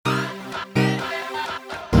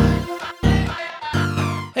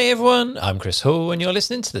Hey everyone, I'm Chris Hall and you're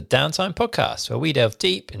listening to the Downtime Podcast, where we delve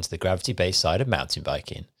deep into the gravity-based side of mountain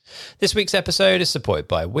biking. This week's episode is supported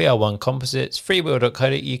by We Are One Composites,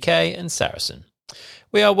 freewheel.co.uk and Saracen.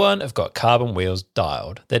 We Are One have got carbon wheels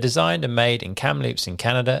dialed. They're designed and made in Kamloops in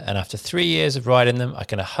Canada, and after 3 years of riding them, I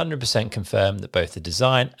can 100% confirm that both the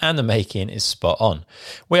design and the making is spot on.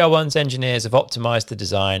 We Are One's engineers have optimised the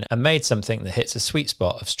design and made something that hits a sweet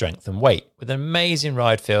spot of strength and weight, with an amazing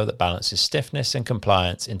ride feel that balances stiffness and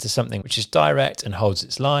compliance into something which is direct and holds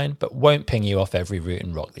its line, but won't ping you off every root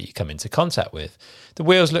and rock that you come into contact with. The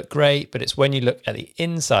wheels look great, but it's when you look at the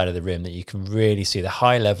inside of the rim that you can really see the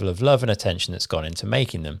high level of love and attention that's gone into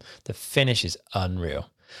making them. The finish is unreal.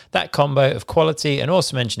 That combo of quality and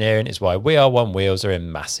awesome engineering is why We Are One wheels are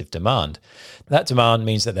in massive demand. That demand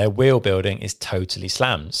means that their wheel building is totally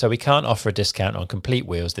slammed, so we can't offer a discount on complete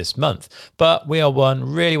wheels this month. But We Are One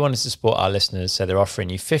really wanted to support our listeners, so they're offering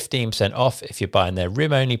you 15% off if you're buying their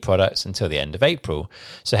rim-only products until the end of April.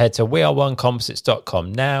 So head to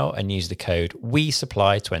weareonecomposites.com now and use the code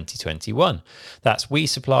WeSupply2021. That's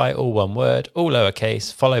WeSupply, all one word, all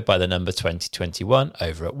lowercase, followed by the number 2021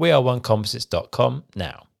 over at weareonecomposites.com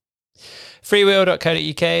now.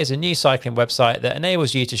 Freewheel.co.uk is a new cycling website that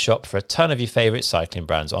enables you to shop for a ton of your favourite cycling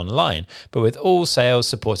brands online, but with all sales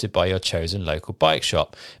supported by your chosen local bike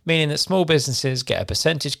shop, meaning that small businesses get a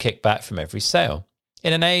percentage kickback from every sale.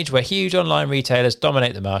 In an age where huge online retailers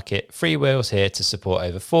dominate the market, Freewheel's here to support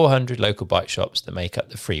over 400 local bike shops that make up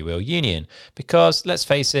the Freewheel Union. Because, let's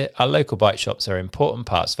face it, our local bike shops are important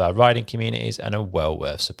parts of our riding communities and are well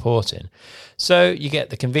worth supporting. So you get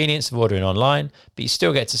the convenience of ordering online, but you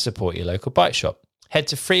still get to support your local bike shop. Head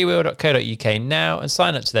to freewheel.co.uk now and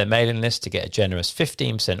sign up to their mailing list to get a generous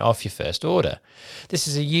 15% off your first order. This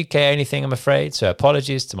is a UK only thing, I'm afraid, so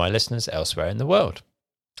apologies to my listeners elsewhere in the world.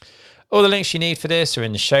 All the links you need for this are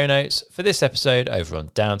in the show notes for this episode over on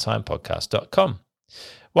downtimepodcast.com.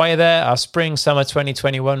 While you're there, our spring-summer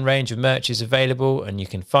 2021 range of merch is available, and you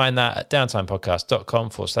can find that at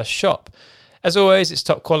downtimepodcast.com/shop. As always, it's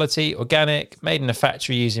top quality, organic, made in a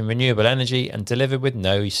factory using renewable energy and delivered with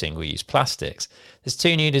no single-use plastics. There's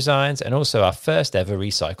 2 new designs and also our first ever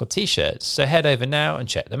recycled t-shirts, so head over now and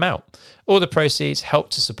check them out. All the proceeds help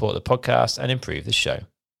to support the podcast and improve the show.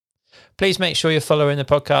 Please make sure you're following the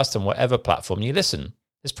podcast on whatever platform you listen.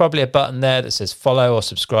 There's probably a button there that says follow or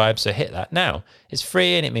subscribe, so hit that now. It's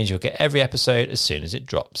free and it means you'll get every episode as soon as it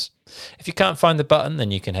drops. If you can't find the button,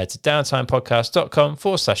 then you can head to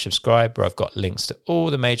downtimepodcast.com/subscribe, where I've got links to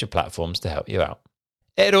all the major platforms to help you out.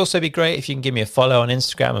 It'd also be great if you can give me a follow on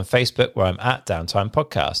Instagram and Facebook, where I'm at Downtime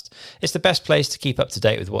Podcast. It's the best place to keep up to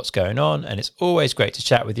date with what's going on, and it's always great to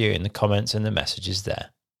chat with you in the comments and the messages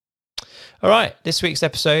there. All right, this week's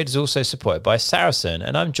episode is also supported by Saracen,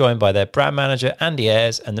 and I'm joined by their brand manager, Andy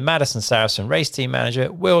Ayres, and the Madison Saracen race team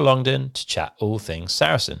manager, Will Longdon, to chat all things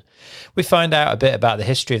Saracen. We find out a bit about the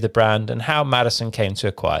history of the brand and how Madison came to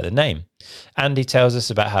acquire the name. Andy tells us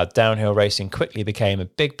about how downhill racing quickly became a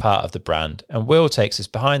big part of the brand, and Will takes us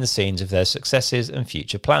behind the scenes of their successes and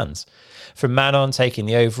future plans. From Manon taking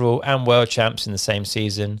the overall and world champs in the same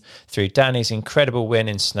season, through Danny's incredible win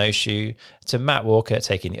in snowshoe, to Matt Walker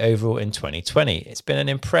taking the overall in 2020. It's been an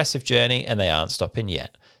impressive journey and they aren't stopping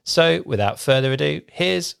yet. So without further ado,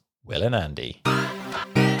 here's Will and Andy.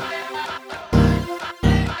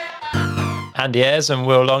 Andy Ayres and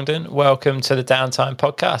Will Longdon, welcome to the Downtime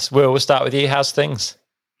Podcast. Will, we'll start with you. How's things?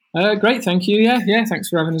 Great, thank you. Yeah, thanks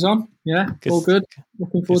for having us on. Yeah, all good.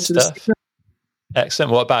 Looking forward to this.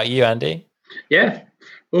 Excellent. What about you, Andy? Yeah,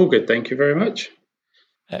 all good. Thank you very much.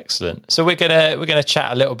 Excellent. So we're gonna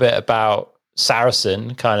chat a little bit about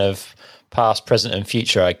Saracen, kind of past, present, and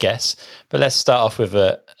future, I guess. But let's start off with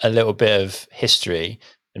a little bit of history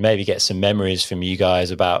and maybe get some memories from you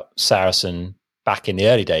guys about Saracen back in the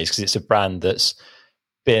early days, because it's a brand that's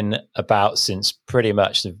been about since pretty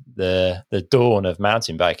much the dawn of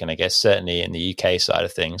mountain biking, I guess, certainly in the UK side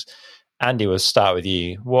of things. Andy, we'll start with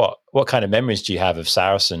you. What kind of memories do you have of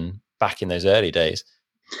Saracen back in those early days?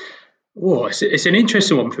 Oh, it's an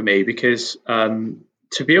interesting one for me because,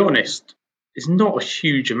 to be honest, it's not a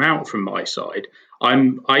huge amount from my side.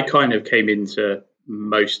 I kind of came into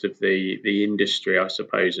most of the industry, I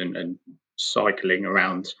suppose, and cycling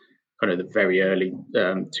around kind of the very early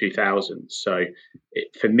 2000s. So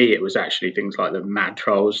for me, it was actually things like the Mad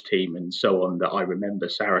Trials team and so on that I remember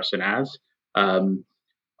Saracen as.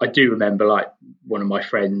 I do remember, like, one of my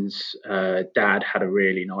friends' dad had a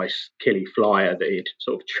really nice Killy Flyer that he'd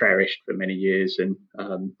sort of cherished for many years, and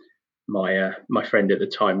my friend at the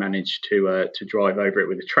time managed to drive over it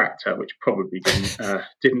with a tractor, which probably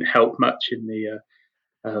didn't help much in the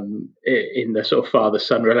in the sort of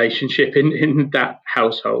father-son relationship in that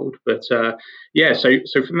household. But so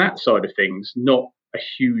from that side of things, not a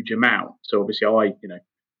huge amount. So obviously,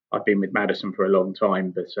 I've been with Madison for a long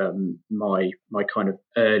time, but my kind of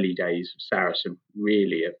early days of Saracen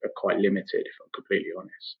really are quite limited, if I'm completely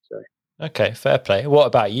honest. So. Okay, fair play. What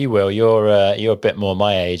about you, Will? You're a bit more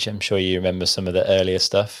my age. I'm sure you remember some of the earlier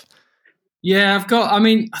stuff. Yeah,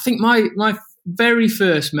 I think my very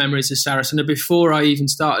first memories of Saracen are before I even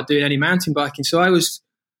started doing any mountain biking. So I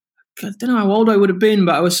don't know how old I would have been,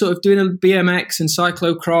 but I was sort of doing a BMX and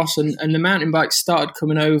cyclocross, and the mountain bikes started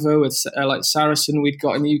coming over with like Saracen we'd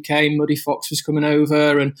got in the UK. Muddy Fox was coming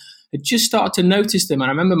over, and I just started to notice them. And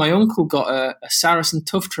I remember my uncle got a Saracen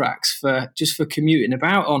Tough Tracks for commuting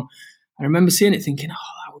about on. I remember seeing it thinking,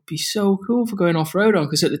 oh, that would be so cool for going off-road on,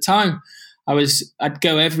 because at the time I'd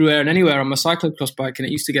go everywhere and anywhere on my cyclocross bike, and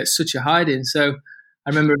it used to get such a hiding. So I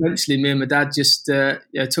remember eventually me and my dad just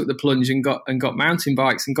took the plunge and got mountain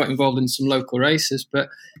bikes and got involved in some local races. But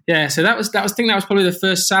yeah, so I think that was probably the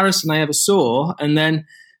first Saracen I ever saw. And then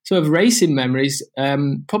sort of racing memories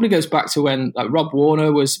probably goes back to when like Rob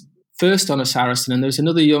Warner was first on a Saracen, and there was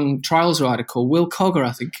another young trials rider called Will Cogger,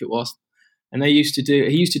 I think it was. And he used to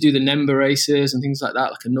do the Nemba races and things like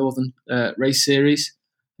that, like a Northern race series,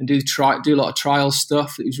 and do a lot of trial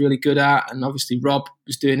stuff that he was really good at. And obviously Rob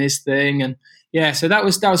was doing his thing, and yeah, so that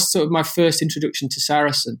was sort of my first introduction to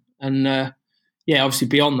Saracen. And obviously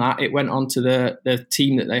beyond that, it went on to the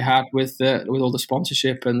team that they had with all the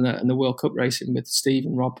sponsorship and the World Cup racing with Steve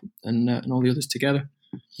and Rob and all the others together.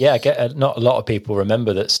 Yeah, not a lot of people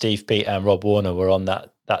remember that Steve Peat and Rob Warner were on that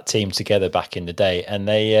team together back in the day, and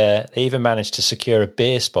they even managed to secure a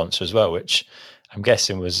beer sponsor as well, which I'm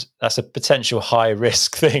guessing that's a potential high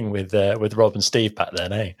risk thing with Rob and Steve back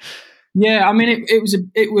then, eh? Yeah, I mean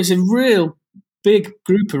it was a real big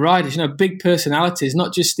group of riders, big personalities,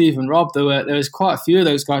 not just Steve and Rob. There was quite a few of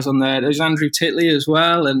those guys on there. There was Andrew Titley as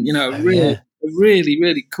well, and a really,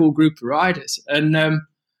 really cool group of riders. And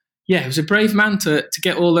it was a brave man to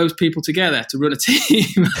get all those people together to run a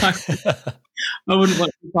team. I wouldn't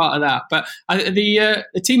want to be part of that. But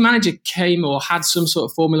the team manager came or had some sort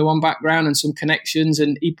of Formula One background and some connections,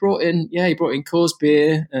 and he brought in Coors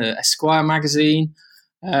Beer, Esquire magazine.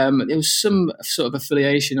 There was some sort of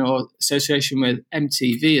affiliation or association with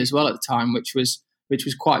MTV as well at the time, which was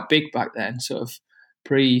quite big back then, sort of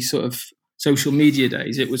pre sort of social media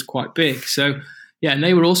days. It was quite big. So yeah, and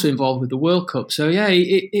they were also involved with the World Cup. So yeah,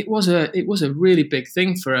 it was a really big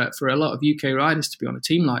thing for a lot of UK riders to be on a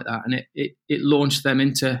team like that, and it launched them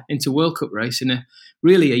into World Cup racing.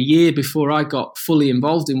 Really, a year before I got fully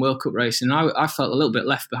involved in World Cup racing, I felt a little bit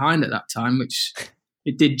left behind at that time, which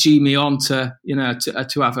it did G me on to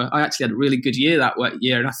have I actually had a really good year that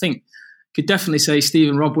year, and I think could definitely say Steve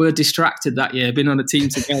and Rob were distracted that year, being on a team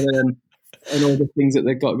together and all the things that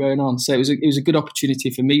they've got going on. So it was a good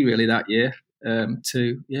opportunity for me really that year.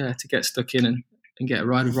 To get stuck in and get a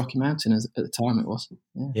ride of Rocky Mountain at the time it was.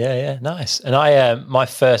 Yeah, nice. And I my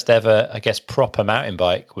first ever, I guess, proper mountain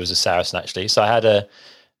bike was a Saracen actually. So I had a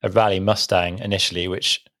Rally Mustang initially,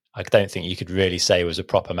 which I don't think you could really say was a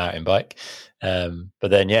proper mountain bike.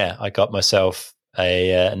 But then I got myself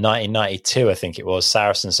a 1992, I think it was,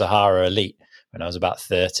 Saracen Sahara Elite when I was about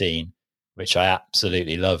 13, which I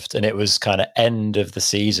absolutely loved. And it was kind of end of the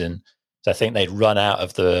season. So I think they'd run out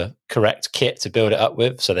of the correct kit to build it up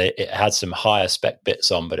with. So it had some higher spec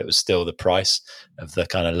bits on, but it was still the price of the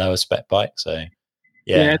kind of lower spec bike. So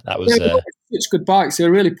that was such good bikes. They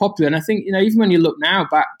were really popular. And I think, even when you look now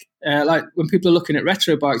back, like when people are looking at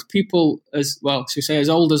retro bikes, people as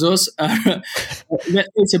old as us,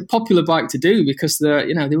 it's a popular bike to do because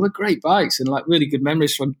they were great bikes and like really good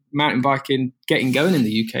memories from mountain biking getting going in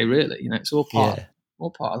the UK. Really, it's all part. Yeah. All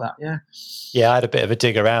part of that, yeah. Yeah, I had a bit of a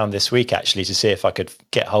dig around this week actually to see if I could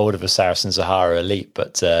get hold of a Saracen Sahara Elite,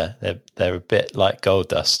 but they're a bit like gold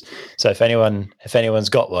dust. So if anyone's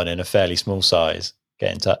got one in a fairly small size,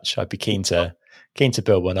 get in touch. I'd be keen to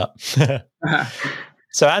build one up.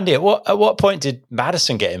 So Andy, at what point did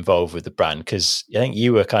Madison get involved with the brand? Because I think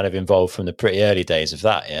you were kind of involved from the pretty early days of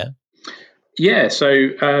that, yeah. Yeah. So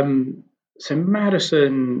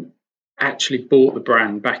Madison actually bought the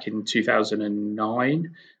brand back in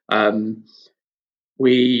 2009.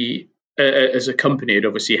 We, as a company, had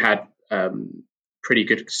obviously had pretty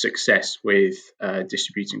good success with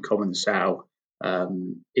distributing Common Sal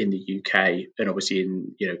in the UK, and obviously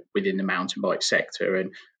within the mountain bike sector.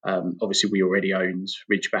 And obviously, we already owned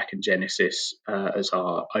Ridgeback and Genesis as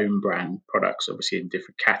our own brand products, obviously in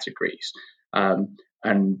different categories.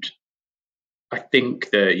 And I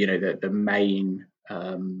think the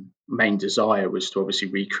main desire was to obviously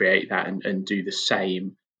recreate that and do the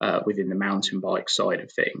same within the mountain bike side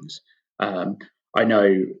of things. I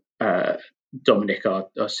know Dominic, our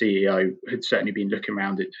CEO, had certainly been looking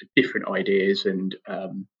around at different ideas, and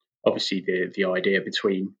obviously the idea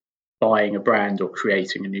between buying a brand or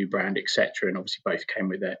creating a new brand, etc. And obviously both came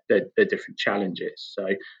with their different challenges.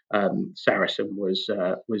 So Saracen was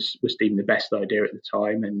deemed the best idea at the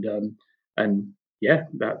time, and yeah,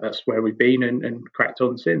 that's where we've been and cracked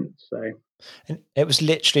on since. So. And it was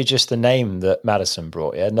literally just the name that Madison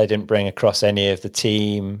brought, yeah, and they didn't bring across any of the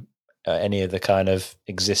team, any of the kind of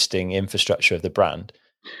existing infrastructure of the brand.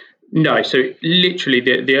 No, so literally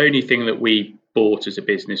the only thing that we bought as a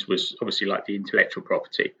business was obviously like the intellectual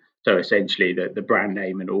property. So essentially the brand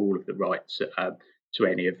name and all of the rights to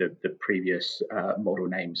any of the previous model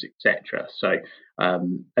names, etc. So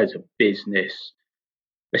as a business,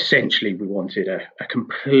 essentially we wanted a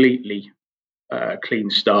completely clean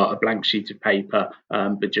start, a blank sheet of paper,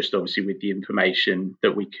 but just obviously with the information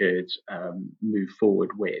that we could move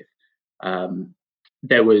forward with.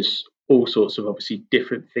 There was all sorts of obviously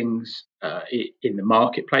different things in the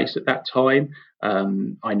marketplace at that time.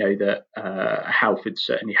 I know that Halford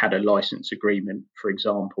certainly had a license agreement, for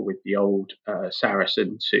example, with the old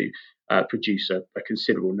Saracen to produce a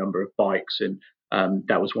considerable number of bikes, and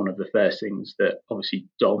that was one of the first things that obviously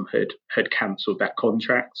Dom had cancelled that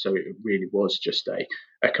contract. So it really was just a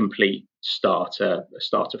complete start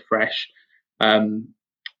fresh.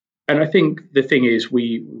 And I think the thing is,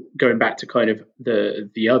 we going back to kind of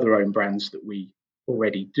the other own brands that we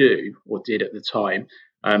already do or did at the time,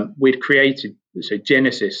 we'd created, so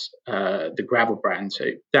Genesis, the gravel brand,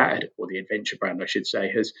 so that, or the adventure brand, I should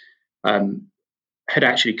say, had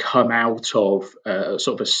actually come out of sort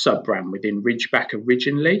of a sub brand within Ridgeback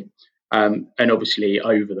originally. And obviously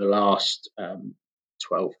over the last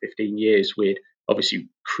 12, 15 years, we'd obviously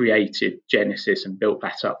created Genesis and built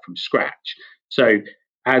that up from scratch. So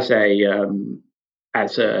as a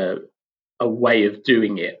way of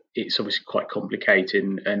doing it, it's obviously quite complicated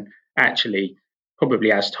and actually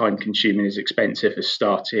probably as time consuming, as expensive as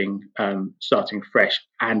starting fresh,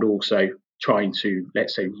 and also trying to,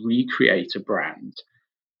 let's say, recreate a brand.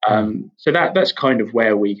 So that's kind of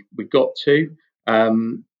where we got to.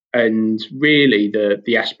 And really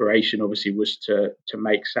the aspiration obviously was to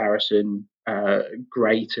make Saracen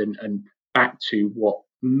great and back to what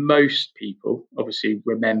most people obviously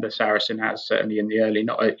remember Saracen as, certainly in the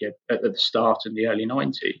at the start in the early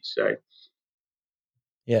 90s. So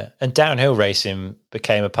yeah, and downhill racing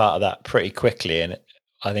became a part of that pretty quickly, and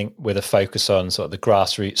I think with a focus on sort of the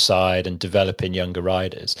grassroots side and developing younger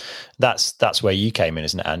riders, that's where you came in,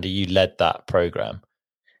 isn't it, Andy? You led that program.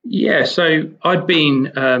 Yeah, so I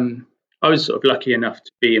was sort of lucky enough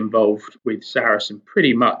to be involved with Saracen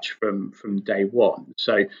pretty much from day one.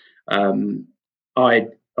 So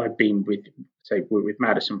I'd been with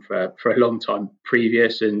Madison for a long time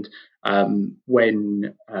previous, and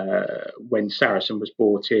when Saracen was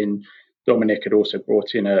brought in, Dominic had also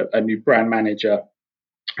brought in a new brand manager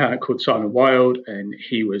called Simon Wild, and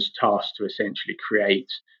he was tasked to essentially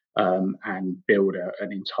create and build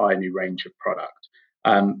an entire new range of product.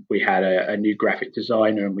 We had a new graphic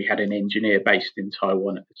designer, and we had an engineer based in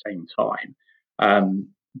Taiwan at the same time.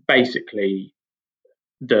 Basically,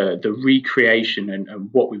 the recreation and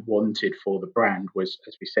what we wanted for the brand was,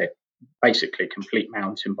 as we said, basically a complete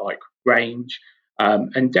mountain bike range.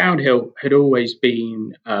 And downhill had always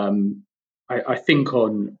been, I think,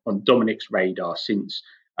 on Dominic's radar since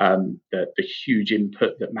the huge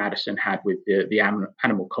input that Madison had with the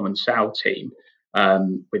Animal Common Sal team,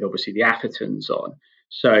 with obviously the Athertons on.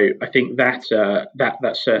 So I think that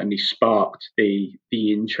certainly sparked the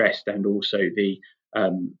interest and also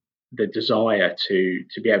the desire to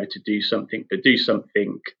be able to do something, but do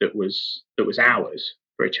something that was ours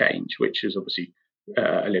for a change, which is obviously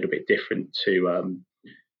a little bit different to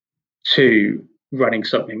running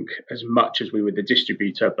something as much as we were the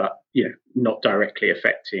distributor, but not directly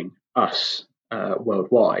affecting us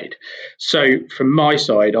worldwide. So from my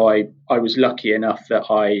side, I was lucky enough that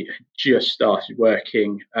I just started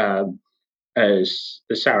working as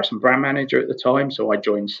the Saracen brand manager at the time. So I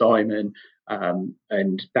joined Simon, and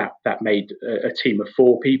that made a team of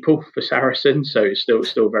 4 people for Saracen. So it's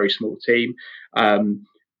still a very small team. And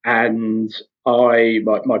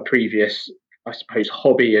my previous, I suppose,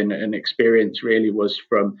 hobby and experience really was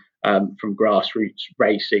from grassroots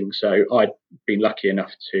racing. So I'd been lucky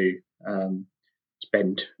enough to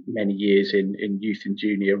spend many years in youth and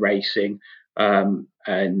junior racing, and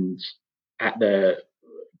at the,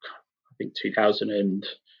 I think,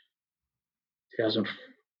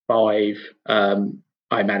 2005,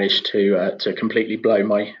 I managed to completely blow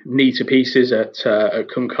my knee to pieces at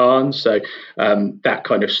Kunkan, so that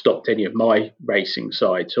kind of stopped any of my racing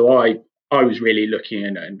side. So I was really looking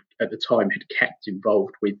and at the time had kept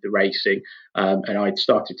involved with the racing, and I'd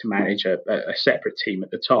started to manage a separate team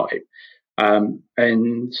at the time.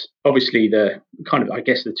 And obviously the kind of, I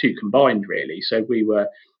guess, the two combined really. So we were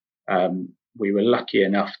lucky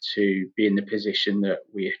enough to be in the position that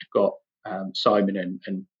we had got Simon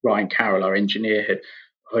and Ryan Carroll, our engineer,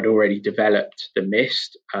 had already developed the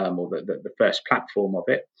Mist, or the first platform of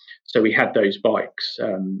it. So we had those bikes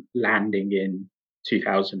landing in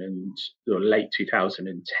 2000 or late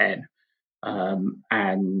 2010.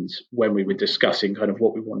 And when we were discussing kind of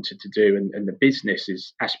what we wanted to do and the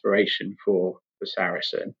business's aspiration for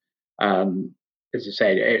Saracen, as I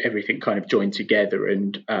said, everything kind of joined together,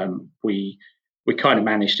 and we kind of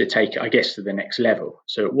managed to take it, I guess, to the next level.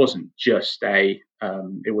 So it wasn't just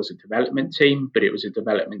it was a development team, but it was a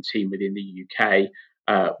development team within the UK,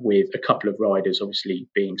 with a couple of riders obviously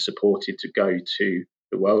being supported to go to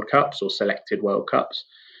the World Cups or selected World Cups.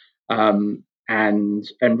 And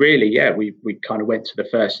really, yeah, we kind of went to the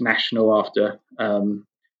first national after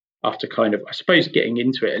kind of, I suppose, getting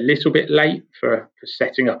into it a little bit late for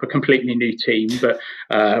setting up a completely new team. But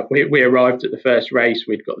we arrived at the first race.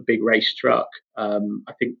 We'd got the big race truck. I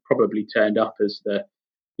think probably turned up as the,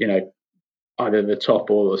 either the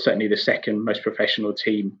top or certainly the second most professional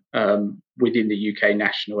team within the UK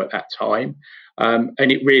national at that time.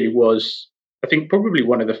 And it really was, I think, probably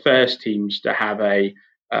one of the first teams to have a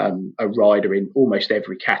rider in almost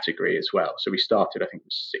every category as well. So we started, I think,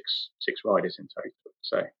 with six riders in total.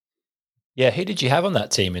 So, yeah, who did you have on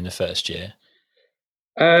that team in the first year?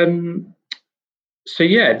 So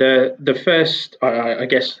yeah, the first, I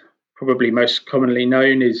guess, probably most commonly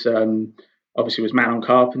known is obviously was Manon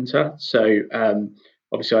Carpenter. So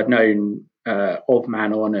obviously I'd known of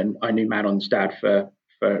Manon, and I knew Manon's dad for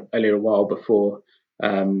a little while before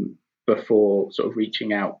sort of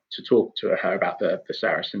reaching out to talk to her about the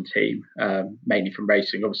Saracen team, mainly from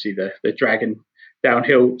racing, obviously the Dragon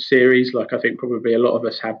downhill series, like I think probably a lot of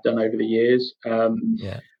us have done over the years.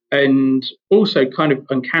 And also kind of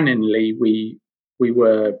uncannily, we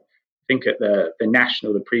were, I think, at the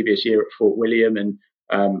national the previous year at Fort William, and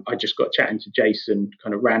I just got chatting to Jason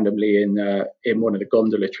kind of randomly in one of the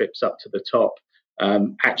gondola trips up to the top.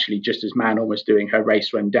 Actually, just as Manon was doing her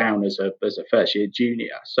race run down as a first year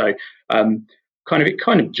junior. So it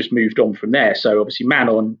kind of just moved on from there. So obviously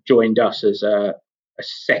Manon joined us as a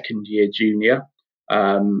second year junior,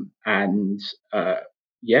 and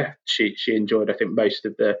she enjoyed, I think, most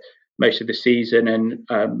of the season, and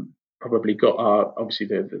probably got obviously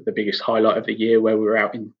the biggest highlight of the year, where we were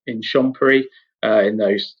out in Champery in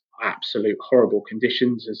those absolute horrible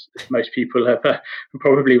conditions, as most people have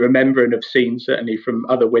probably remember and have seen, certainly from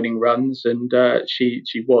other winning runs. And she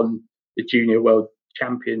won the junior world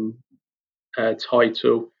champion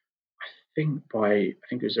title, I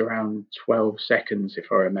think it was around 12 seconds,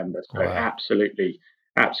 if I remember. So wow.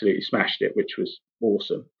 Absolutely smashed it, which was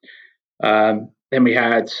awesome. Then we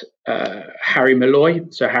had Harry Malloy.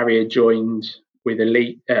 So Harry had joined with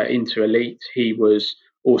Elite into Elite. He was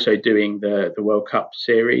also doing the World Cup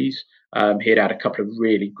series. He had a couple of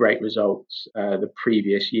really great results the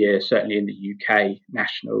previous year, certainly in the UK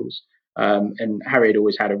nationals. And Harry had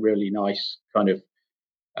always had a really nice kind of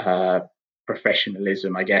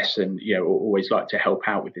professionalism, I guess, and always liked to help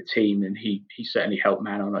out with the team. And he certainly helped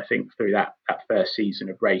Manon, I think, through that first season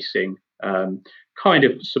of racing. Kind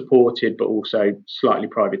of supported, but also slightly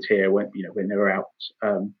privateer when they were out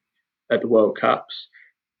at the World Cups.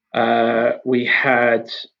 We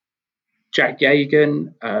had Jack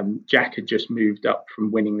Yagan. Jack had just moved up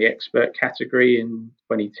from winning the expert category in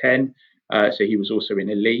 2010. So he was also in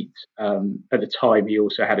Elite. At the time, he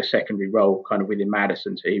also had a secondary role kind of within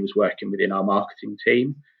Madison. So he was working within our marketing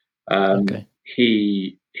team. Okay.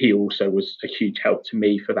 He also was a huge help to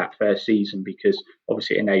me for that first season, because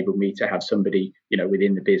obviously it enabled me to have somebody,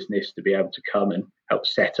 within the business to be able to come and help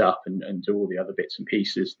set up and do all the other bits and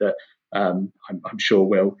pieces that I'm sure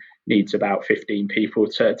Will needs about 15 people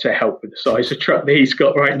to help with the size of truck that he's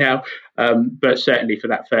got right now. But certainly for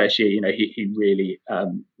that first year, he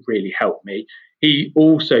really helped me. He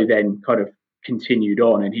also then kind of continued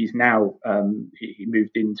on, and he's now he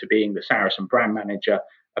moved into being the Saracen brand manager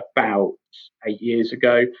about 8 years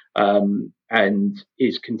ago, and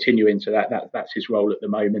is continuing to that's his role at the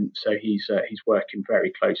moment. So he's working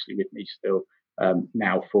very closely with me still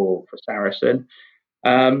now for Saracen.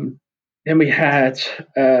 Then we had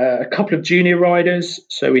a couple of junior riders.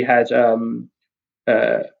 So we had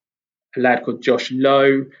a lad called Josh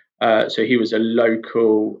Lowe. So he was a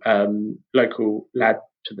local lad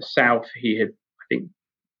to the south. He had, I think,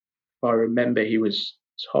 if I remember, he was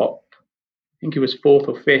top. I think he was fourth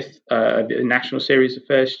or fifth of the national series the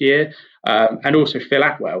first year, and also Phil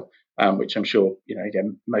Atwell, which I'm sure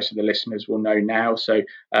again most of the listeners will know now. So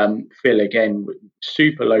Phil, again,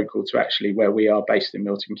 super local to actually where we are based in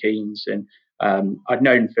Milton Keynes, and I'd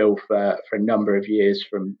known Phil for a number of years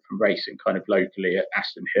from racing kind of locally at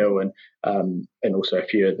Aston Hill, and also a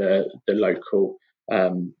few of the local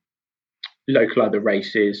other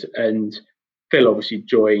races. And Phil obviously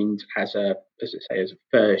joined as a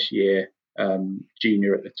first year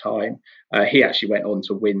junior at the time. He actually went on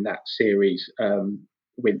to win that series,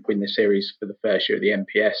 win the series for the first year of the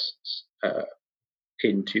MPS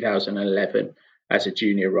in 2011 as a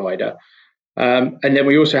junior rider. And then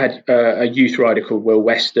we also had a youth rider called Will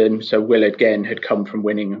Weston. So Will again had come from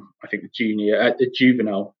winning, I think, the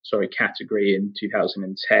juvenile category in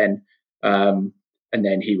 2010. And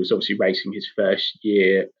then he was obviously racing his first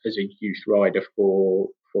year as a youth rider for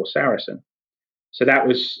Saracen. So that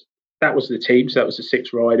was the team. So that was the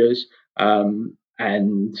 6 riders.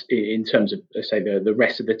 And in terms of, let's say, the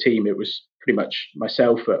rest of the team, it was pretty much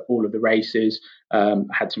myself at all of the races. I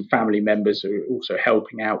had some family members who were also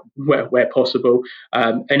helping out where possible.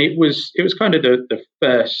 And it was kind of the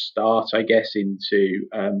first start, I guess, into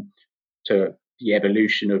to the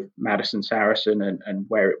evolution of Madison Saracen and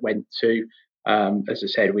where it went to. As I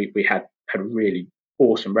said, we had a really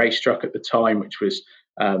awesome race truck at the time, which was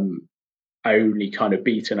only kind of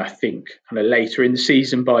beaten, I think, kind of later in the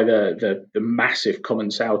season by the massive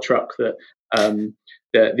Commencal truck that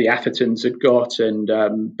the Athertons had got, and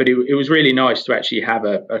but it was really nice to actually have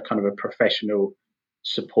a kind of a professional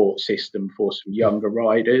support system for some younger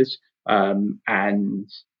riders, and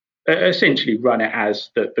essentially run it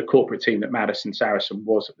as the corporate team that Madison Saracen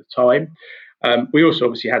was at the time. We also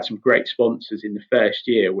obviously had some great sponsors in the first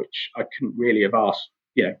year, which I couldn't really have asked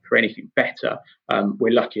for anything better.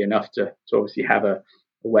 We're lucky enough to obviously have a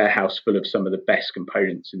warehouse full of some of the best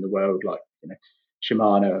components in the world, like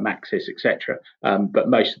Shimano, Maxxis, etc. But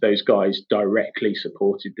most of those guys directly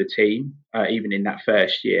supported the team, even in that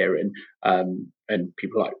first year, and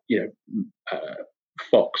people like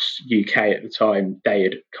Fox UK at the time, they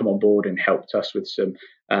had come on board and helped us with some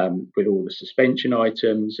with all the suspension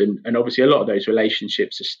items, and obviously a lot of those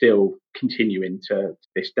relationships are still continuing to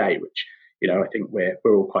this day, which I think we're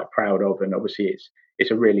all quite proud of. And obviously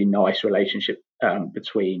it's a really nice relationship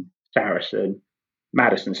between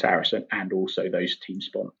Madison Saracen, and also those team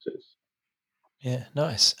sponsors. Yeah,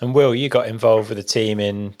 nice. And Will, you got involved with the team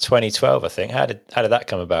in 2012, I think. How did that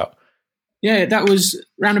come about? Yeah, that was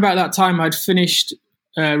around about that time I'd finished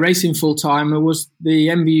racing full time. It was the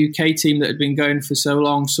MV UK team that had been going for so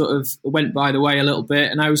long sort of went by the way a little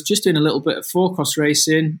bit, and I was just doing a little bit of four-cross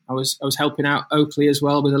racing. I was helping out Oakley as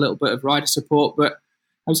well with a little bit of rider support, but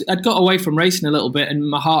I'd got away from racing a little bit, and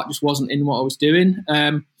my heart just wasn't in what I was doing.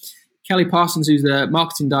 Kelly Parsons, who's the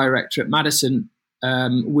marketing director at Madison,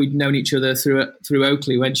 we'd known each other through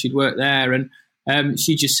Oakley when she'd worked there, and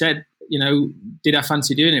she just said, did I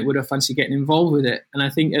fancy doing it? Would I fancy getting involved with it? And I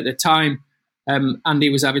think at the time, Andy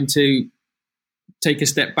was having to take a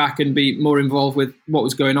step back and be more involved with what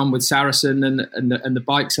was going on with Saracen and the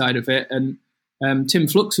bike side of it. And Tim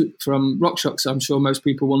Flux from RockShox, I'm sure most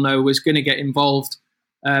people will know, was going to get involved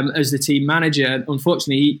as the team manager.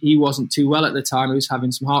 Unfortunately, he wasn't too well at the time. He was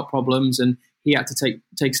having some heart problems, and he had to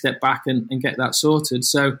take a step back and get that sorted.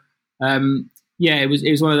 So, it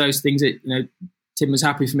was one of those things that Tim was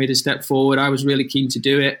happy for me to step forward. I was really keen to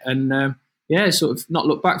do it, and sort of not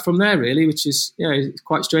look back from there really, which is it's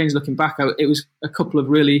quite strange looking back. It was a couple of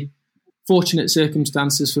really fortunate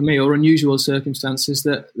circumstances for me, or unusual circumstances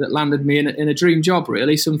that landed me in a dream job.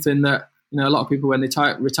 Really, something that a lot of people when they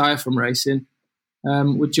retire from racing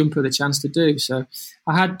would jump at the chance to do. So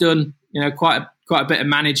I had done quite a bit of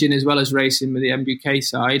managing as well as racing with the MBK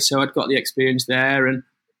side, so I'd got the experience there, and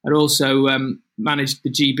I'd also managed the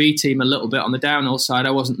GB team a little bit on the downhill side.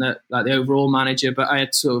 I wasn't the overall manager, but I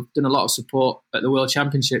had sort of done a lot of support at the World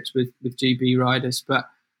Championships with GB riders. But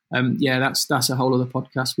that's a whole other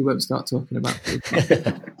podcast we won't start talking about.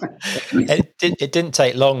 It didn't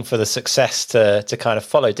take long for the success to kind of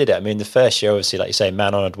follow, did it? I mean, the first year, obviously, like you say,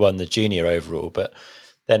 Manon had won the junior overall, but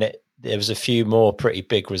then there was a few more pretty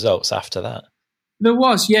big results after that. There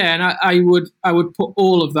was, yeah, and I would put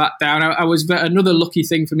all of that down. I was another lucky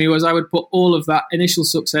thing for me was I would put all of that initial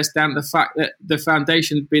success down to the fact that the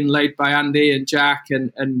foundation had been laid by Andy and Jack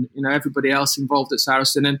and everybody else involved at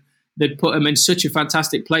Saracen, and they'd put them in such a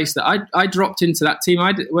fantastic place that I dropped into that team.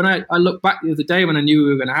 I look back the other day when I knew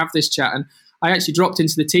we were going to have this chat, and I actually dropped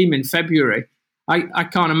into the team in February, I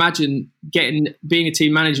can't imagine being a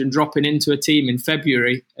team manager and dropping into a team in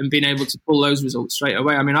February and being able to pull those results straight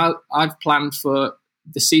away. I mean, I've planned for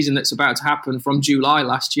the season that's about to happen from July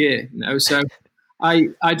last year, so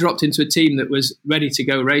I dropped into a team that was ready to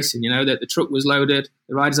go racing, that the truck was loaded,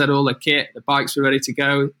 the riders had all their kit, the bikes were ready to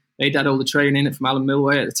go. They'd had all the training from Alan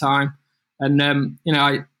Milway at the time. And,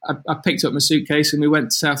 I picked up my suitcase and we went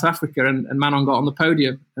to South Africa and Manon got on the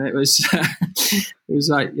podium. And it was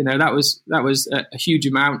like, that was a huge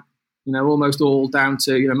amount, almost all down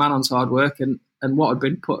to, Manon's hard work and what had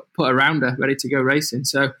been put around her, ready to go racing.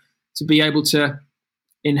 So to be able to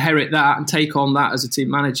inherit that and take on that as a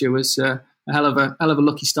team manager was a hell of a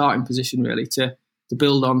lucky starting position, really, to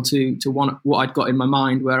build on to what I'd got in my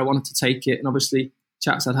mind, where I wanted to take it. And obviously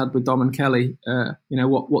chats I'd had with Dom and Kelly,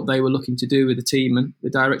 what they were looking to do with the team and the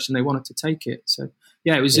direction they wanted to take it. So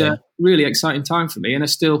yeah, it was a really exciting time for me, and I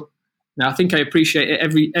still, I think I appreciate it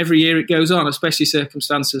every year it goes on, especially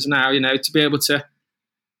circumstances now. To be able to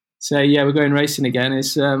say, yeah, we're going racing again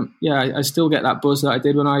is, I still get that buzz that I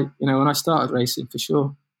did when I started racing, for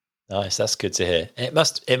sure. Nice, that's good to hear. It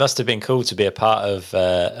must have been cool to be a part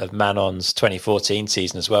of Manon's 2014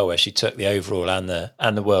 season as well, where she took the overall and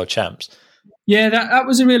the world champs. Yeah, that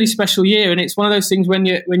was a really special year, and it's one of those things when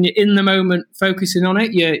you're in the moment focusing on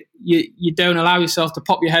it, you don't allow yourself to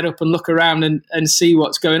pop your head up and look around and see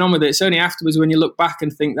what's going on with it. It's only afterwards when you look back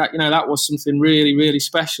and think that that was something really, really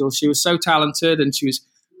special. She was so talented and she was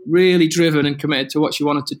really driven and committed to what she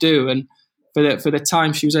wanted to do, and for the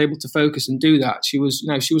time she was able to focus and do that, she was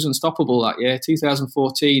unstoppable that year.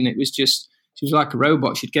 2014, it was just, she was like a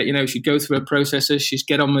robot. She'd go through her processes, she'd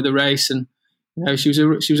get on with the race, and she was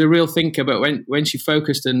a real thinker. But when she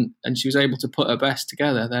focused and she was able to put her best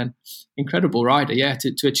together, then incredible rider,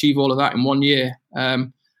 to achieve all of that in 1 year,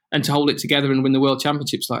 and to hold it together and win the world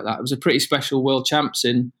championships like that. It was a pretty special world champs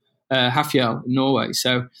in Hafjell in Norway.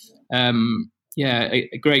 So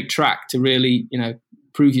a great track to really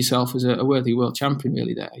prove yourself as a worthy world champion,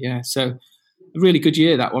 really there. Yeah, so a really good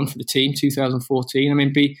year, that one, for the team, 2014. I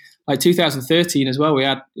mean, 2013 as well, we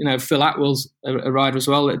had, Phil Atwell's a rider as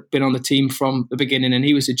well that had been on the team from the beginning, and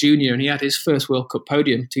he was a junior and he had his first World Cup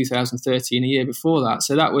podium 2013, a year before that.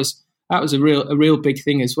 So that was a real big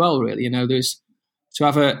thing as well, really. There's to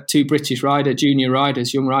have two British junior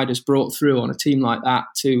riders, young riders brought through on a team like that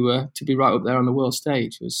to be right up there on the world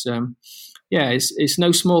stage was, it's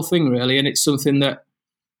no small thing, really. And it's something that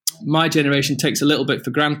my generation takes a little bit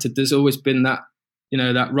for granted. There's always been that,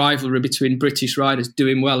 that rivalry between British riders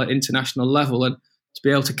doing well at international level, and to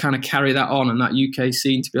be able to kind of carry that on, and that UK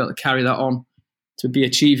scene to be able to carry that on to be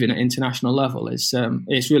achieving at international level is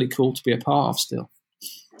it's really cool to be a part of still.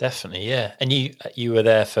 Definitely, yeah. And you were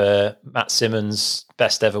there for Matt Simmons'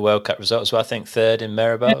 best ever World Cup result as well. I think third in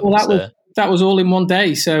Maribel. Yeah, well, that was all in one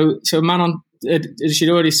day. So Manon, she'd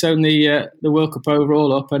already sewn the World Cup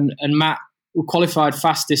overall up, and Matt qualified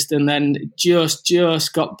fastest, and then just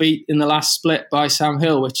got beat in the last split by Sam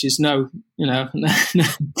Hill, which is nothing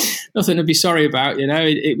to be sorry about.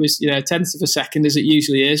 It was tenth of a second, as it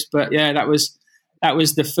usually is, but yeah, that was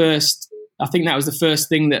the first. I think that was the first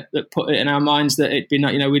thing that put it in our minds that it'd been,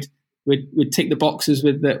 we'd tick the boxes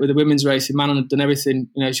with the women's race. Manon had done everything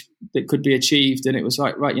that could be achieved, and it was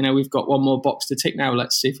like, right, we've got one more box to tick now.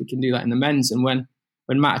 Let's see if we can do that in the men's. And when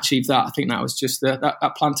Matt achieved that, I think that was just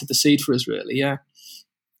that planted the seed for us, really.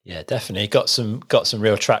 Yeah, definitely got some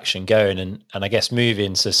real traction going, and I guess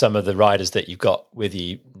moving to some of the riders that you've got with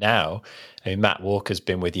you now. I mean, Matt Walker's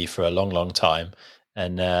been with you for a long time,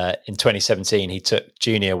 and in 2017 he took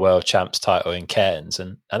junior world champs title in Cairns,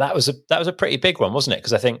 and that was a pretty big one, wasn't it?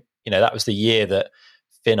 Because I think that was the year that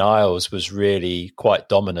Finn Isles was really quite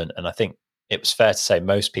dominant, and I think it was fair to say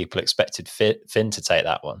most people expected Finn to take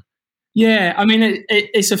that one. Yeah, I mean,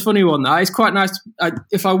 it's a funny one. It's quite nice.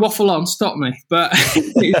 If I waffle on, stop me. But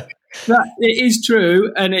it is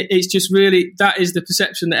true, and it's just really, that is the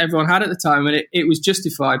perception that everyone had at the time, and it was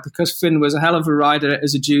justified because Finn was a hell of a rider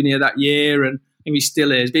as a junior that year, and he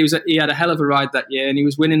still is. But he had a hell of a ride that year, and he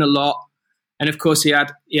was winning a lot. And of course, he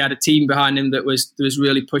had a team behind him that was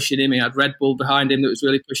really pushing him. He had Red Bull behind him that was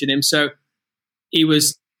really pushing him. So he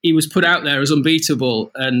was put out there as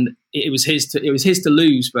unbeatable, and it was his to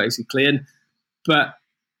lose, basically. But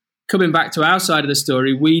coming back to our side of the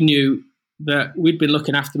story, we knew that we'd been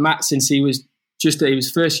looking after Matt since he was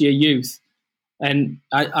first year youth, and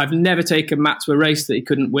I've never taken Matt to a race that he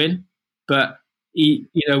couldn't win. But we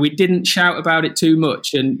didn't shout about it too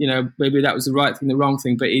much, and maybe that was the right thing, the wrong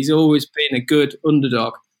thing. But he's always been a good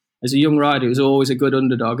underdog as a young rider. He was always a good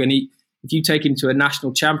underdog, and if you take him to a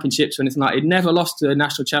national championships or anything like that, he'd never lost to the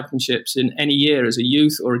national championships in any year as a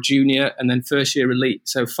youth or a junior, and then first year elite.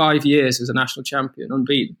 So 5 years as a national champion,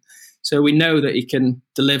 unbeaten. So we know that he can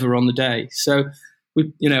deliver on the day. So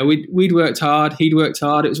we'd worked hard. He'd worked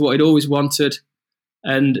hard. It was what he'd always wanted.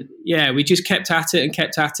 And yeah, we just kept at it and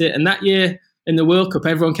kept at it. And that year in the World Cup,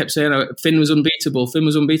 everyone kept saying, oh, Finn was unbeatable. Finn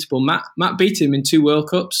was unbeatable. Matt beat him in 2 World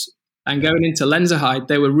Cups. And going into Lenzerheide,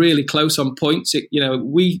 they were really close on points.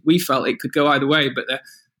 We felt it could go either way, but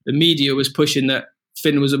the media was pushing that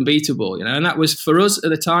Finn was unbeatable, and that was, for us at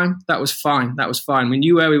the time, that was fine. That was fine. We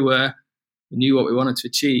knew where we were. We knew what we wanted to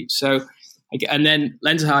achieve. So, and then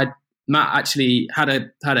Lenzerheide, Matt actually had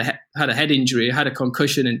a head injury, had a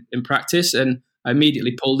concussion in practice, and I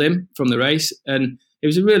immediately pulled him from the race. And it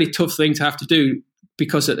was a really tough thing to have to do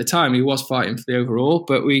because at the time he was fighting for the overall,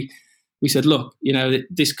 but we said, look,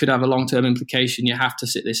 this could have a long-term implication. You have to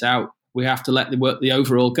sit this out. We have to let the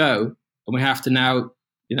overall go, and we have to now,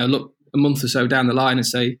 look a month or so down the line and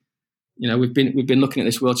say, we've been looking at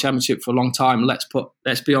this World Championship for a long time. Let's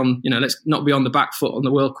be on, let's not be on the back foot on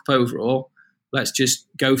the World Cup overall. Let's just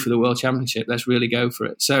go for the World Championship. Let's really go for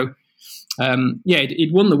it. So,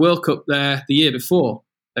 he'd won the World Cup there the year before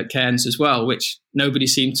at Cairns as well, which nobody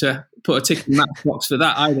seemed to put a tick in that box for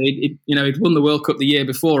that either. He'd won the World Cup the year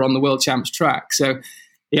before on the World Champs track. So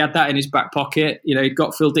he had that in his back pocket. He'd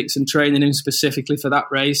got Phil Dixon training him specifically for that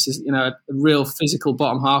race, a real physical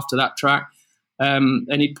bottom half to that track. And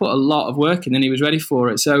he'd put a lot of work in and he was ready for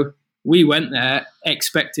it. So we went there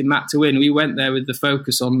expecting Matt to win. We went there with the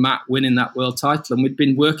focus on Matt winning that world title. And we'd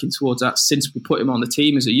been working towards that since we put him on the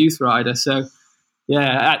team as a youth rider. So,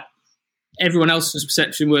 everyone else's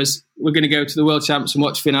perception was we're going to go to the World Champs and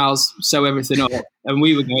watch finals, sew everything up, and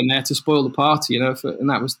we were going there to spoil the party, and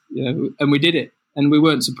that was, and we did it, and we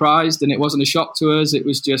weren't surprised, and it wasn't a shock to us. It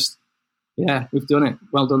was just, we've done it.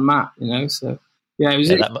 Well done, Matt. So it was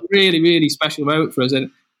a really, really special moment for us, and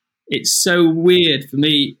it's so weird for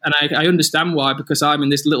me, and I understand why, because I'm in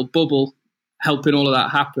this little bubble helping all of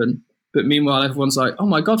that happen. But meanwhile, everyone's like, "Oh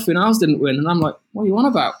my God, Finn Iles didn't win," and I'm like, "What are you on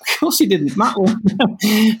about? Of course he didn't. Matt won."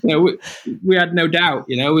 We had no doubt.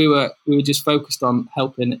 We were just focused on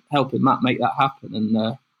helping Matt make that happen. And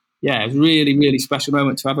it was a really, really special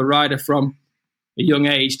moment to have a rider from a young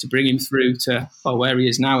age to bring him through to where he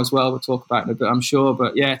is now as well. We'll talk about it in a bit, I'm sure.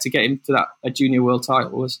 But to get him to a junior world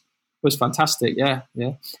title was fantastic. Yeah.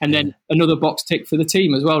 And then another box tick for the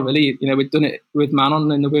team as well, really. We'd done it with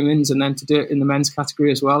Manon in the women's, and then to do it in the men's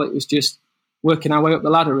category as well. It was just working our way up the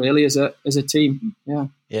ladder, really, as a team. Yeah,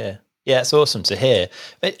 it's awesome to hear.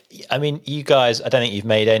 But I mean, you guys, I don't think you've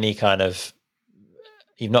made any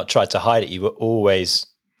you've not tried to hide it. You were always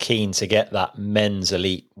keen to get that men's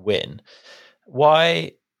elite win.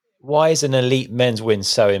 Why is an elite men's win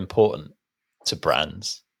so important to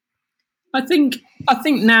brands? I think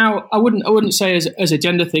now I wouldn't say as a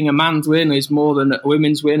gender thing a man's win is more than a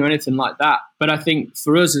women's win or anything like that. But I think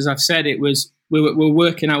for us, as I've said, it was we're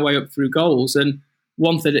working our way up through goals. And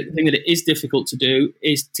one thing that it is difficult to do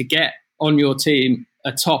is to get on your team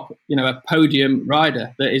a top, a podium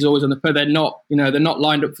rider that is always on the podium. They're not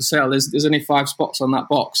lined up for sale. There's only 5 spots on that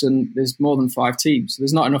box, and there's more than 5 teams. So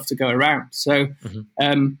there's not enough to go around. So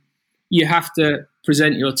you have to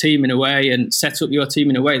present your team in a way and set up your team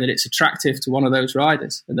in a way that it's attractive to one of those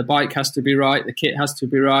riders. And the bike has to be right, the kit has to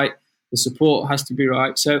be right, the support has to be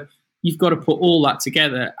right. So you've got to put all that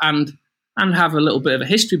together and have a little bit of a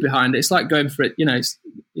history behind it. It's like going for it,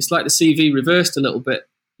 it's like the CV reversed a little bit.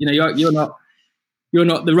 You're not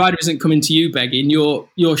the rider isn't coming to you begging.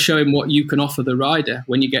 You're showing what you can offer the rider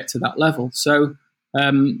when you get to that level. So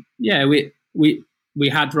we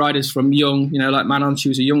had riders from young, like Manon, she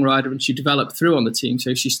was a young rider and she developed through on the team.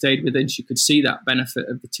 So if she stayed within, she could see that benefit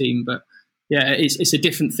of the team. But it's a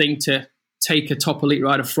different thing to take a top elite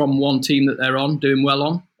rider from one team that they're on, doing well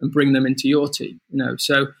on, and bring them into your team.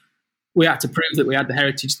 So we had to prove that we had the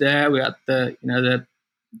heritage there. We had the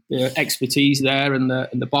expertise there and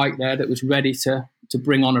the bike there that was ready to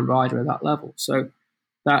bring on a rider at that level. So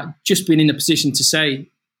that just being in a position to say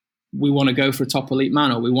we want to go for a top elite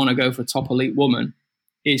man or we want to go for a top elite woman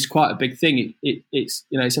is quite a big thing. It's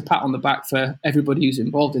a pat on the back for everybody who's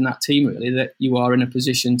involved in that team, really, that you are in a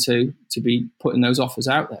position to be putting those offers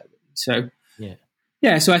out there. So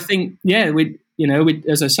so I think we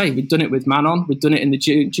as I say, we'd done it with Manon, we'd done it in the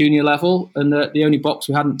junior level, and the only box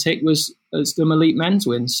we hadn't ticked was the elite men's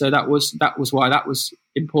win. So that was why that was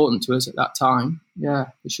important to us at that time. Yeah,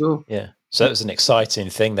 for sure. Yeah. So it was an exciting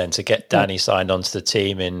thing then to get Danny signed onto the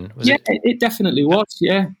team. It definitely was.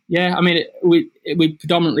 Yeah. I mean, we've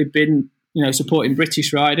predominantly been, supporting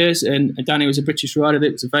British riders, and Danny was a British rider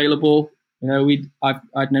that was available.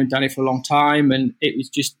 I'd known Danny for a long time, and it was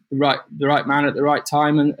just the right man at the right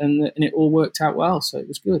time, and it all worked out well. So it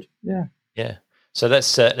was good. Yeah. Yeah. So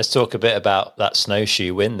let's talk a bit about that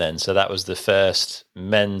snowshoe win then. So that was the first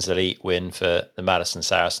men's elite win for the Madison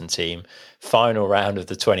Saracen team, final round of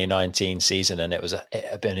the 2019 season, and it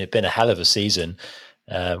had been a hell of a season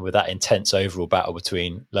with that intense overall battle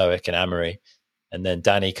between Loic and Amaury, and then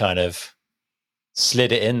Danny kind of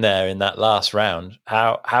slid it in there in that last round.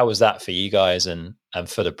 How was that for you guys and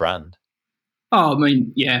for the brand? Oh, I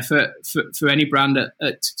mean, yeah, for any brand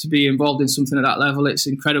to be involved in something at that level, it's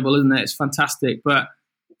incredible, isn't it? It's fantastic. But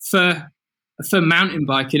for mountain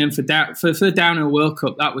biking and for the Downhill World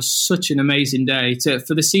Cup, that was such an amazing day.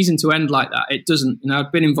 For the season to end like that, it doesn't.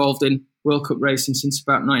 I've been involved in World Cup racing since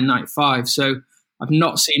about 1995, so I've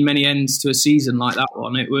not seen many ends to a season like that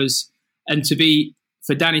one. It was, and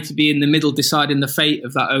for Danny to be in the middle deciding the fate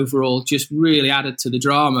of that overall just really added to the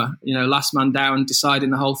drama. Last man down,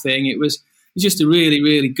 deciding the whole thing. It was just a really,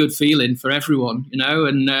 really good feeling for everyone,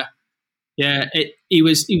 and he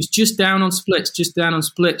was just down on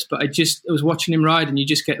splits. But I was watching him ride, and you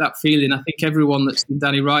just get that feeling. I think everyone that's seen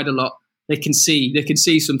Danny ride a lot, they can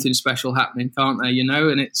see something special happening, can't they?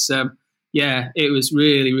 And it's it was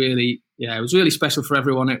really, really, it was really special for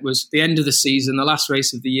everyone. It was the end of the season, the last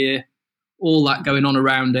race of the year, all that going on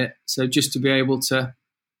around it. So just to be able to,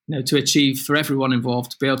 to achieve, for everyone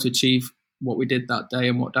involved, to be able to achieve what we did that day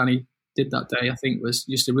and what Danny did that day, I think was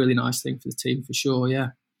just a really nice thing for the team, for sure.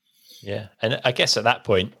 Yeah. And I guess at that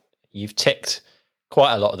point you've ticked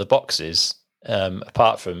quite a lot of the boxes,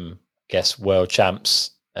 apart from, I guess, world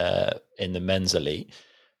champs in the men's elite.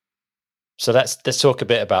 So let's talk a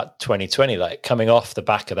bit about 2020, like coming off the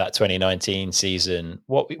back of that 2019 season.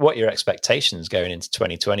 What are your expectations going into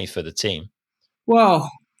 2020 for the team?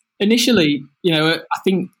 Well, initially, I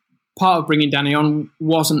think part of bringing Danny on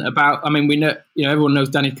wasn't about. I mean, we know, everyone knows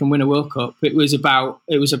Danny can win a World Cup. It was about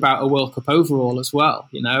a World Cup overall as well.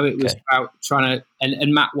 It was about trying to.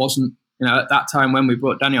 And Matt wasn't. At that time when we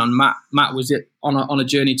brought Danny on, Matt was on a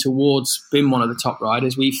journey towards being one of the top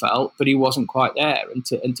riders, we felt, but he wasn't quite there.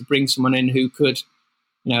 And to bring someone in who could,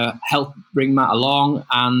 help bring Matt along,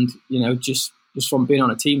 and just from being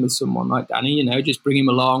on a team with someone like Danny, just bring him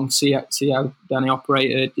along, see how Danny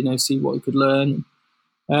operated, see what he could learn.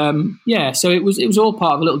 So it was all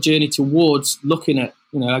part of a little journey towards looking at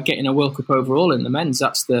getting a World Cup overall in the men's.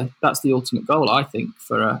 That's the ultimate goal, I think,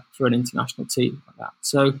 for an international team like that.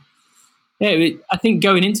 So I think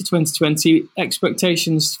going into 2020,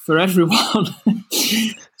 expectations for everyone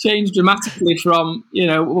changed dramatically from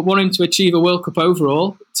wanting to achieve a World Cup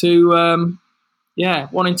overall to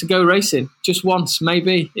wanting to go racing just once,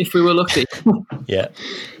 maybe, if we were lucky. Yeah.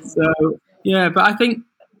 So but I think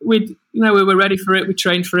we were ready for it. We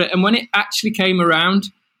trained for it, and when it actually came around,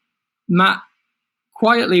 Matt,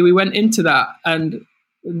 quietly we went into that, and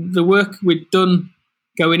the work we'd done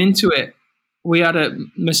going into it, we had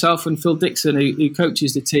myself and Phil Dixon, who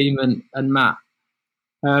coaches the team, and Matt.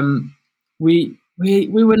 We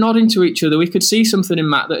were nodding to each other. We could see something in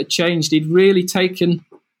Matt that had changed. He'd really taken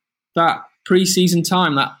that pre-season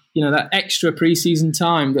time, that extra pre-season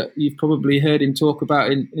time that you've probably heard him talk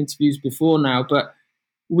about in interviews before now, but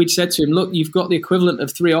we'd said to him, look, you've got the equivalent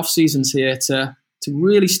of 3 off seasons here to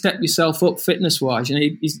really step yourself up fitness-wise.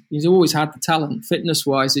 He's always had the talent.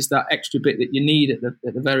 Fitness-wise is that extra bit that you need at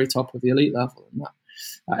the very top of the elite level, and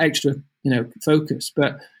that extra, focus.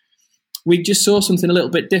 But we just saw something a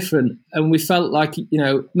little bit different, and we felt like,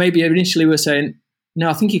 maybe initially we were saying,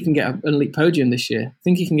 I think he can get an elite podium this year. I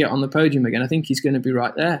think he can get on the podium again. I think he's going to be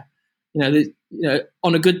right there.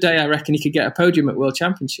 On a good day, I reckon he could get a podium at World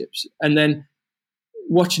Championships. And then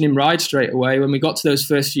watching him ride straight away, when we got to those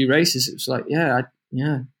first few races, it was like,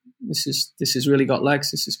 this has really got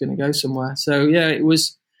legs. This is going to go somewhere. So it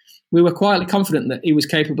was. We were quietly confident that he was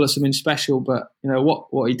capable of something special, but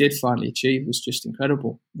what he did finally achieve was just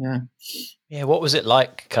incredible. Yeah. What was it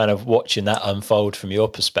like, kind of watching that unfold from your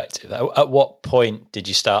perspective? At what point did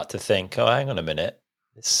you start to think, "Oh, hang on a minute,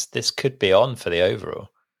 this could be on for the overall"?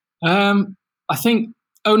 I think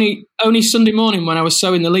only Sunday morning when I was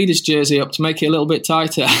sewing the leader's jersey up to make it a little bit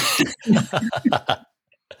tighter.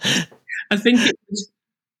 I think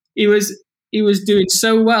he was doing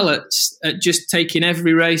so well at just taking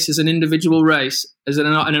every race as an individual race, as an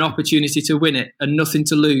opportunity to win it and nothing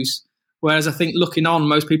to lose. Whereas I think looking on,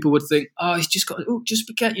 most people would think, "Oh, he's just got, just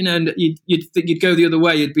forget," and you'd think you'd go the other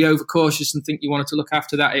way. You'd be overcautious and think you wanted to look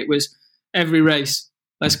after that. It was every race,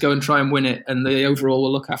 let's go and try and win it, and the overall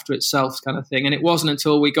will look after itself, kind of thing. And it wasn't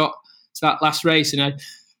until we got to that last race, and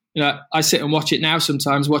I sit and watch it now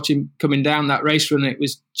sometimes, watch him coming down that race run. It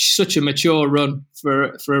was such a mature run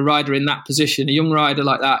for a rider in that position, a young rider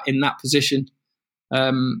like that in that position,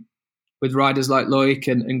 with riders like Loic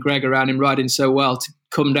and Greg around him riding so well, to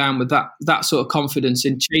come down with that sort of confidence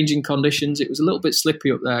in changing conditions. It was a little bit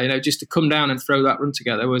slippy up there, just to come down and throw that run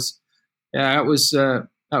together that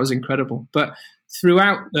was incredible. But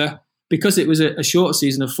throughout because it was a short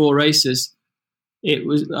season of 4 races, it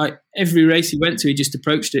was like every race he went to, he just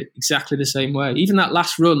approached it exactly the same way. Even that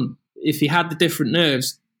last run, if he had the different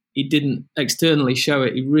nerves, he didn't externally show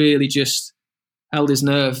it. He really just held his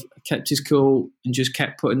nerve, kept his cool, and just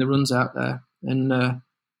kept putting the runs out there. And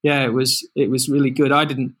it was really good. I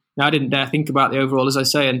didn't dare think about the overall, as I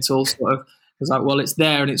say, until sort of I was like, well, it's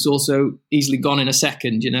there, and it's also easily gone in a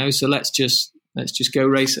second, So let's just go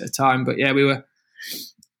race at a time. But yeah, we were.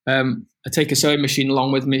 I take a sewing machine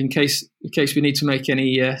along with me in case we need to make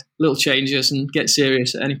any little changes and get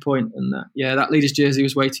serious at any point. And that leader's jersey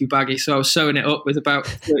was way too baggy, so I was sewing it up with about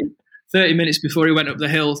 30 minutes before he went up the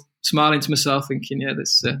hill, smiling to myself, thinking,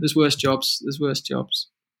 there's worse jobs. There's worse jobs.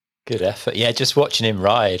 Good effort. Yeah, just watching him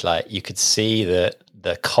ride, like you could see the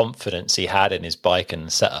confidence he had in his bike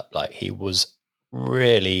and setup. Like he was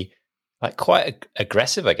really like quite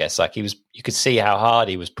aggressive, I guess. Like you could see how hard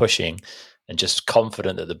he was pushing, and just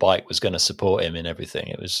confident that the bike was going to support him in everything.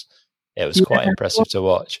 It was quite impressive to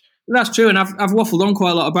watch. That's true, and I've waffled on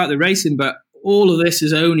quite a lot about the racing, but all of this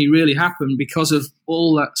has only really happened because of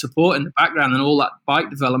all that support in the background and all that bike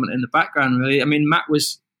development in the background. Really, I mean, Matt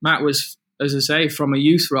was, as I say, from a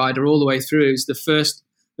youth rider all the way through. He was the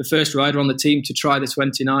first rider on the team to try the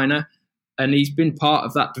 29er, and he's been part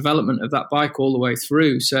of that development of that bike all the way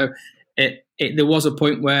through. So there was a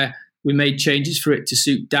point where we made changes for it to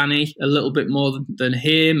suit Danny a little bit more than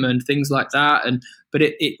him and things like that. But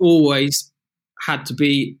it always had to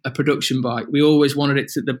be a production bike. We always wanted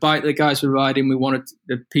it the bike the guys were riding. We wanted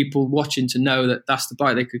the people watching to know that that's the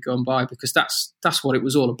bike they could go and buy, because that's what it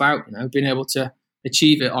was all about, being able to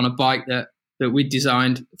achieve it on a bike that we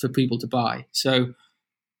designed for people to buy. So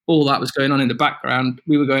all that was going on in the background.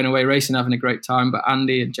 We were going away racing, having a great time, but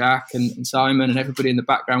Andy and Jack and Simon and everybody in the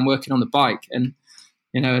background working on the bike, and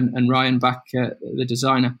Ryan back, the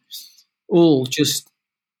designer, all just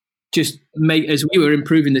make, as we were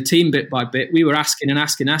improving the team bit by bit, we were asking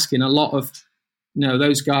a lot of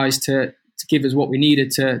those guys to give us what we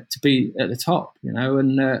needed to be at the top,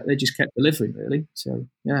 and they just kept delivering, really. So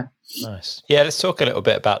yeah, nice. Yeah, let's talk a little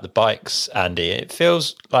bit about the bikes, Andy. It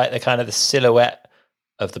feels like the silhouette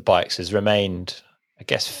of the bikes has remained, I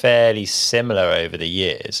guess, fairly similar over the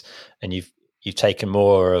years, and you've taken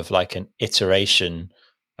more of like an iteration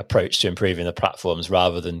approach to improving the platforms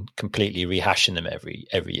rather than completely rehashing them every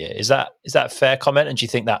year. Is that a fair comment? And do you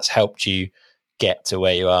think that's helped you get to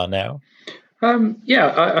where you are now?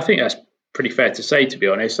 I think that's pretty fair to say, to be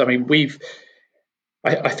honest. I mean,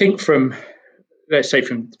 I think from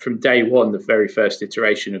day one, the very first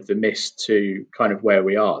iteration of the Mist to kind of where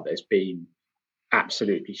we are, there's been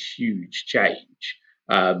absolutely huge change.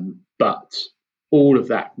 But all of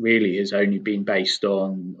that really has only been based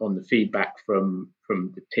on the feedback from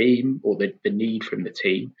the team, or the need from the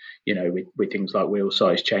team, with things like wheel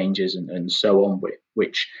size changes and so on,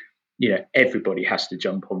 which everybody has to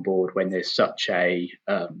jump on board when there's such a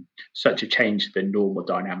change to the normal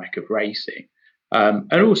dynamic of racing.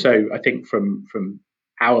 And also, I think from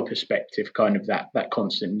our perspective, kind of that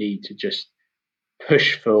constant need to just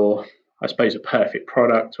push for, I suppose, a perfect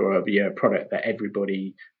product, or a product that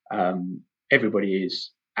everybody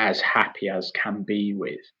is as happy as can be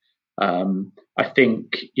with. I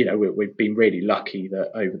think we've been really lucky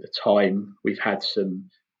that over the time we've had some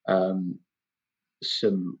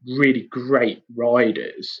really great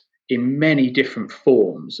riders in many different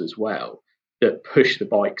forms as well, that push the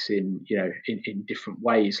bikes in different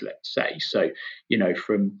ways, let's say. So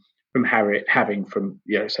from Harry, having from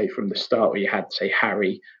the start, where you had, say,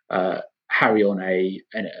 Harry on a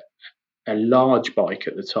large bike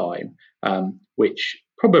at the time, which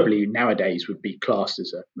probably nowadays would be classed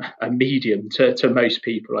as a medium to most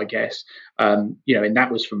people, I guess. And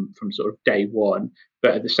that was from sort of day one.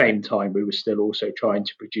 But at the same time, we were still also trying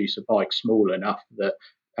to produce a bike small enough that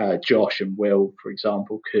Josh and Will, for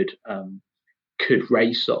example, could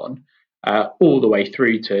race on, all the way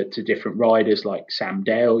through to different riders like Sam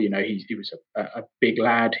Dale. He was a big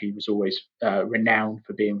lad. He was always renowned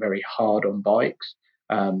for being very hard on bikes.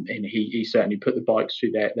 And he certainly put the bikes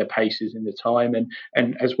through their paces in the time.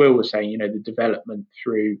 And as Will was saying, the development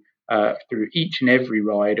through each and every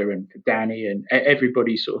rider, and for Danny and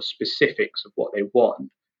everybody's sort of specifics of what they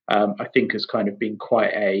want, I think has kind of been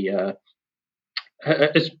quite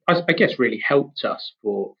I guess really helped us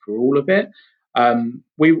for all of it.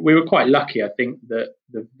 We were quite lucky, I think, that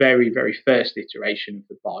the very, very first iteration of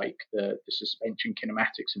the bike, the suspension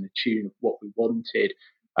kinematics and the tune of what we wanted,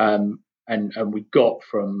 and we got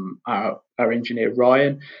from our engineer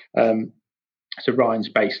Ryan. So Ryan's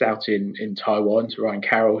based out in Taiwan. So Ryan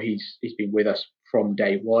Carroll, he's been with us from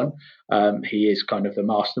day one. He is kind of the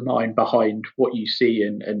mastermind behind what you see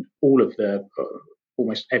and all of the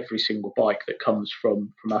almost every single bike that comes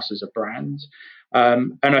from us as a brand.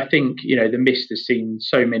 And I think the Mist has seen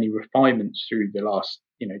so many refinements through the last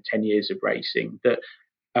 10 years of racing that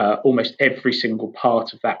almost every single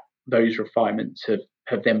part of those refinements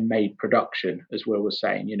have then made production. As Will was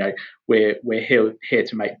saying, we're here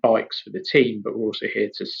to make bikes for the team, but we're also here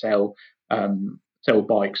to sell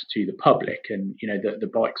bikes to the public. And the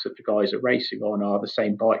bikes that the guys are racing on are the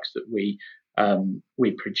same bikes that we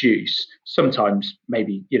produce. Sometimes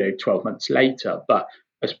maybe 12 months later, but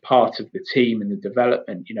as part of the team and the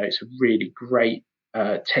development, it's a really great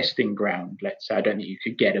testing ground. Let's say I don't think you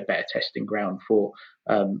could get a better testing ground for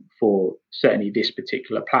certainly this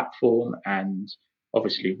particular platform, and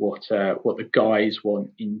obviously what the guys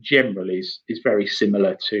want in general is very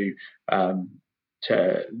similar to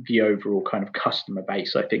the overall kind of customer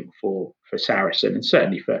base. I think for Saracen, and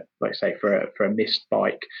certainly for, like I say, for a Mist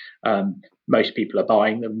bike, most people are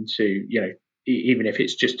buying them to even if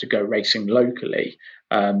it's just to go racing locally.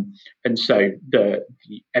 And so the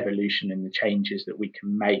evolution and the changes that we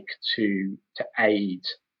can make to aid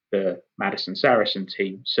the Madison Saracen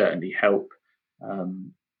team certainly help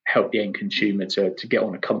the end consumer to get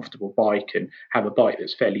on a comfortable bike and have a bike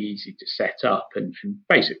that's fairly easy to set up and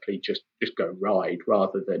basically just go ride,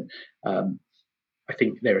 rather than I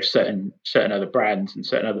think there are certain other brands and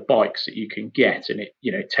certain other bikes that you can get, and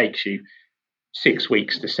it takes you 6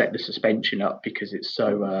 weeks to set the suspension up because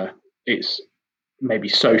it's maybe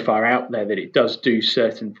so far out there that it does do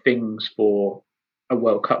certain things for a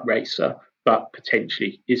World Cup racer, but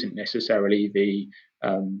potentially isn't necessarily the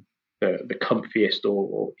comfiest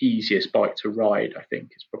or easiest bike to ride. I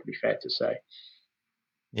think is probably fair to say.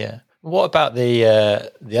 Yeah. What about the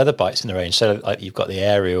other bikes in the range? So like you've got the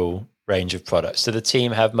Ariel range of products. Do the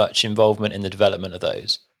team have much involvement in the development of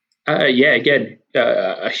those? Yeah, again,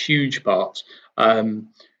 a huge part.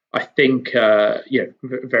 I think,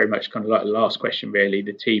 very much kind of like the last question, really,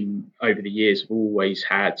 the team over the years have always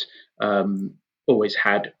had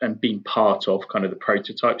and been part of kind of the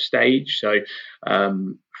prototype stage. So,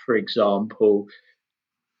 for example,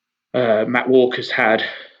 Matt Walker's had,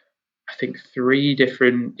 I think, 3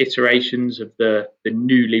 different iterations of the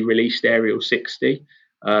newly released Ariel 60.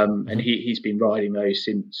 And he's been riding those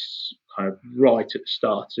since kind of right at the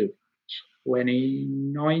start of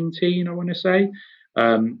 2019, I want to say.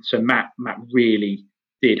 So Matt really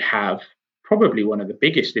did have probably one of the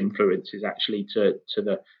biggest influences actually to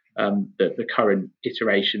the current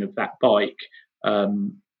iteration of that bike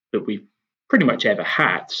that we've pretty much ever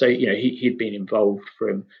had. So he'd been involved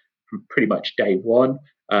from pretty much day one.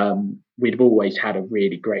 We've always had a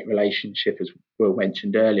really great relationship, as Will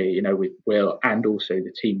mentioned earlier, with Will and also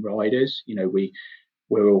the team riders.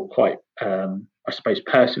 We're all quite, I suppose,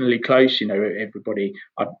 personally close. Everybody.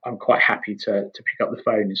 I'm quite happy to pick up the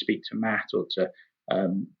phone and speak to Matt or to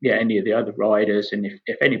any of the other riders. And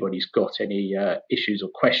if anybody's got any issues or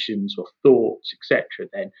questions or thoughts, etc.,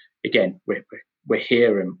 then again we're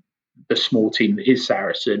here, and the small team that is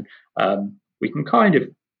Saracen, we can kind of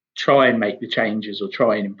try and make the changes or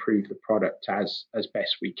try and improve the product as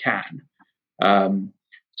best we can.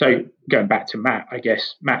 So going back to Matt, I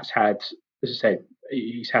guess Matt's had, as I said,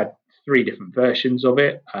 he's had 3 different versions of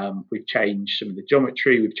it. We've changed some of the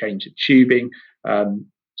geometry, we've changed the tubing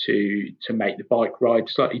to make the bike ride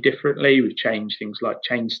slightly differently. We've changed things like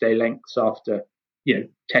chainstay lengths after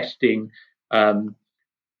testing an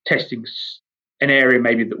area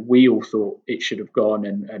maybe that we all thought it should have gone,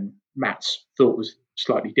 and Matt's thought was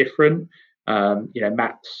slightly different.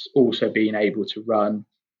 Matt's also been able to run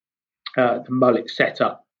the mullet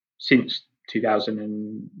setup since 2000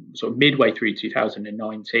 and sort of midway through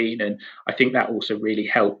 2019, and I think that also really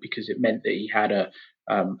helped because it meant that he had a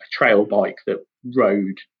trail bike that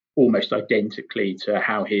rode almost identically to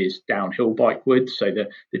how his downhill bike would, so the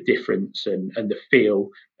difference and the feel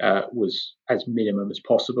was as minimum as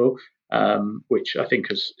possible, which I think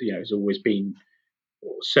has always been,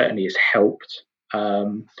 certainly has helped.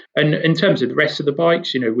 And in terms of the rest of the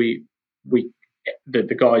bikes,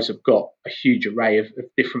 the guys have got a huge array of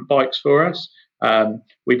different bikes for us.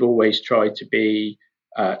 We've always tried to be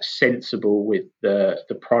sensible with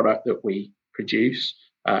the product that we produce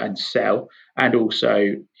and sell, and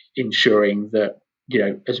also ensuring that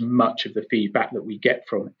as much of the feedback that we get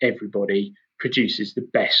from everybody produces the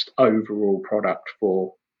best overall product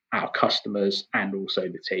for our customers and also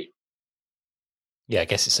the team. Yeah, I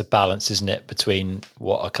guess it's a balance, isn't it, between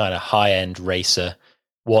what a kind of high-end racer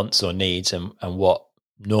wants or needs and what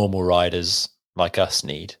normal riders like us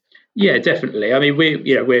need. Yeah, definitely. I mean,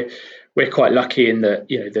 we're quite lucky in that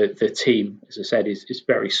the team, as I said, is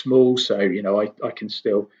very small. So I can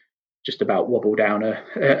still just about wobble down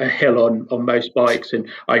a hill on most bikes, and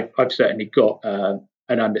I've certainly got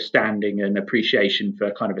an understanding and appreciation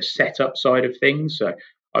for kind of a setup side of things. So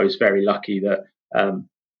I was very lucky that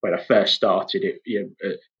when I first started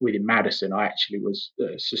it, within Madison, I actually was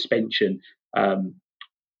a suspension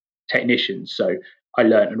technician. So I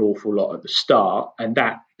learned an awful lot at the start, and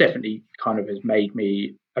that definitely kind of has made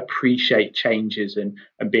me appreciate changes and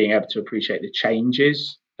being able to appreciate the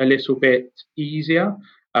changes a little bit easier.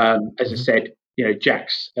 As I said, Jack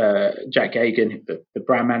Gagan, the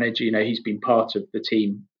brand manager, he's been part of the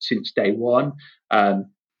team since day one.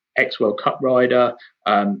 Ex-World Cup rider,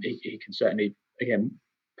 he can certainly again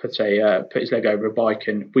put his leg over a bike,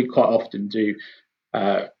 and we quite often do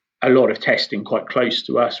a lot of testing quite close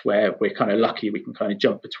to us, where we're kind of lucky we can kind of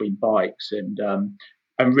jump between bikes and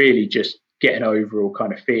really just get an overall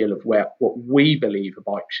kind of feel of what we believe a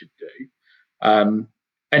bike should do.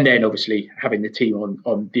 And then obviously having the team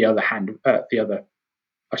on the other hand, other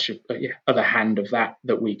hand of that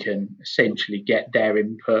we can essentially get their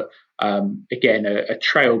input. Again, a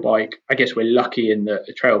trail bike, I guess we're lucky in that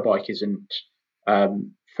a trail bike isn't,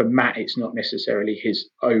 for Matt, it's not necessarily his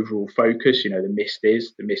overall focus. The Mist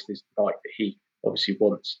is the bike that he obviously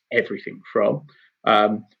wants everything from.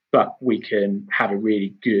 But we can have a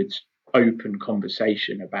really good open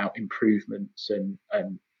conversation about improvements and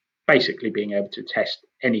basically being able to test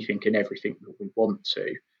anything and everything that we want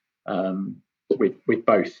to, with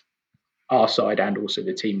both our side and also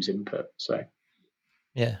the team's input. So,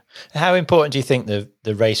 yeah. How important do you think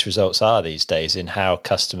the race results are these days in how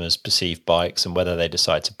customers perceive bikes and whether they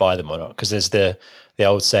decide to buy them or not? Because there's the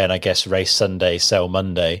old saying, I guess, race Sunday, sell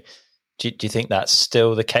Monday. Do you think that's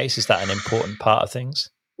still the case? Is that an important part of things?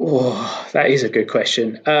 Oh, that is a good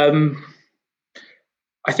question.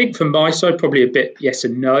 I think from my side, probably a bit yes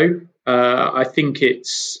and no. I think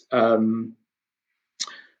it's, I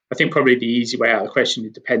think probably the easy way out of the question,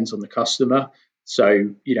 it depends on the customer.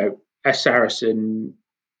 So, a Saracen,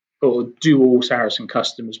 or do all Saracen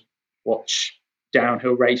customers watch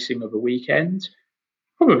downhill racing of a weekend?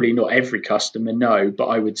 Probably not every customer, no, but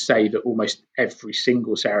I would say that almost every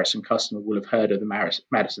single Saracen customer will have heard of the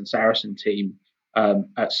Madison Saracen team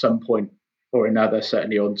at some point or another,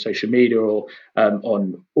 certainly on social media or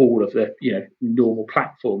on all of the normal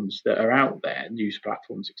platforms that are out there, news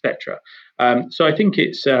platforms, etc. So I think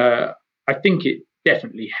it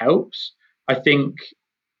definitely helps. I think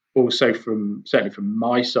also certainly from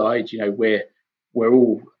my side, we're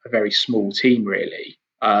all a very small team really,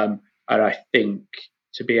 and I think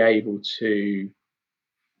to be able to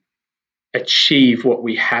achieve what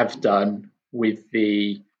we have done with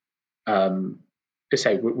the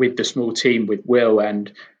with the small team, with Will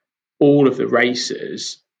and all of the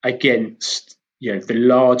racers against the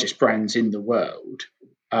largest brands in the world,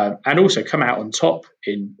 and also come out on top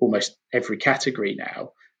in almost every category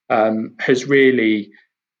now, has really,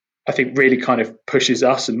 I think, really kind of pushes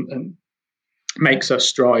us and makes us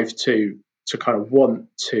strive to kind of want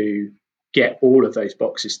to get all of those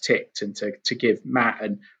boxes ticked and to give Matt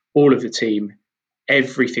and all of the team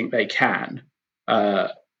everything they can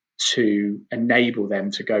to enable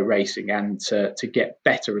them to go racing and to get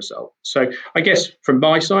better results. So I guess from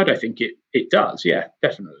my side, I think it does. Yeah,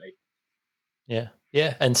 definitely. Yeah.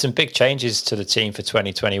 Yeah. And some big changes to the team for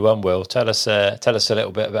 2021, Will. Tell us a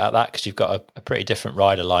little bit about that, because you've got a pretty different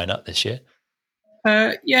rider lineup this year.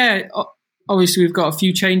 Yeah, obviously we've got a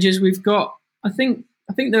few changes. We've got, I think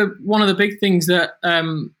one of the big things that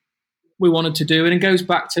we wanted to do, and it goes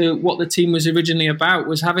back to what the team was originally about,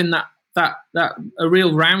 was having that a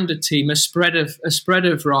real rounded team, a spread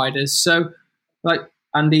of riders. So, like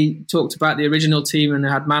Andy talked about the original team, and they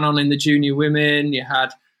had Manon in the junior women. You had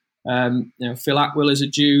Phil Atwill as a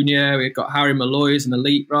junior. We've got Harry Malloy as an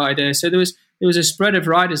elite rider. So there was a spread of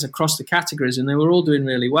riders across the categories, and they were all doing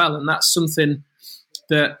really well. And that's something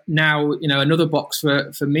that now, another box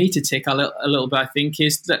for me to tick a little bit, I think,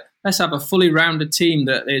 is that let's have a fully rounded team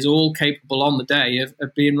that is all capable on the day of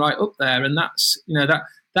being right up there. And that's,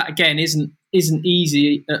 that again isn't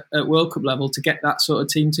easy at World Cup level to get that sort of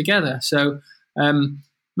team together. So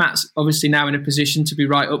Matt's obviously now in a position to be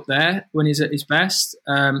right up there when he's at his best.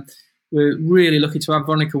 We're really lucky to have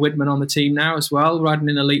Veronica Widman on the team now as well, riding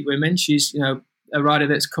in elite women. She's a rider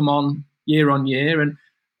that's come on year on year,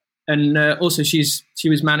 and also she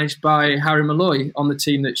was managed by Harry Malloy on the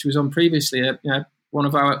team that she was on previously. One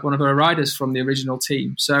of our riders from the original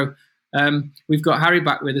team. So we've got Harry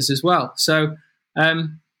back with us as well. So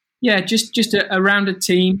just a rounded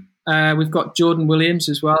team. We've got Jordan Williams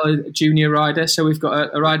as well, a junior rider. So we've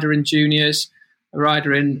got a rider in juniors, a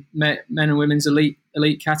rider in men and women's elite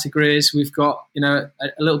categories. We've got a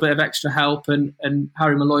little bit of extra help, and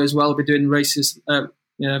Harry Malloy as well will be doing races,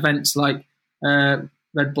 events like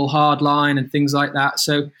Red Bull Hardline and things like that.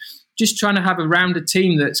 So just trying to have a rounded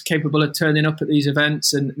team that's capable of turning up at these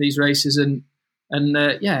events and these races and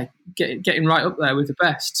getting right up there with the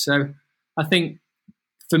best. So I think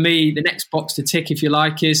for me, the next box to tick, if you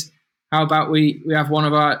like, is how about we have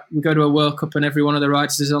we go to a World Cup and every one of the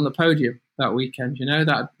riders is on the podium that weekend.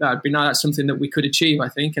 That'd be nice. That's something that we could achieve, I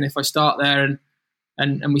think. And if I start there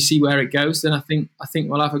and we see where it goes, then I think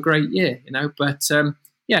we'll have a great year. But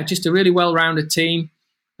just a really well-rounded team.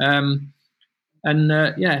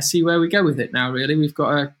 See where we go with it now. Really, we've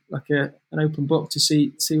got an open book to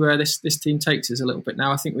see where this team takes us a little bit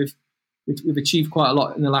now. I think we've achieved quite a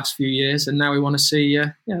lot in the last few years, and now we want to see.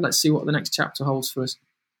 Let's see what the next chapter holds for us.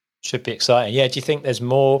 Should be exciting. Yeah, do you think there's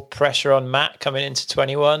more pressure on Matt coming into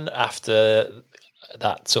 21 after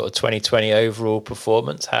that sort of 2020 overall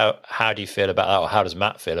performance? How do you feel about that, or how does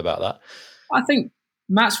Matt feel about that? I think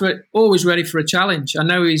Matt's always ready for a challenge. I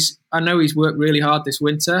know he's worked really hard this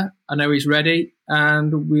winter. I know he's ready,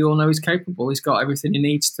 and we all know he's capable. He's got everything he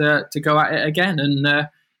needs to go at it again. And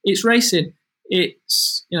it's racing.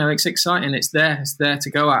 It's it's exciting. It's there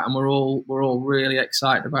to go at, and we're all really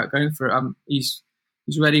excited about going for it. He's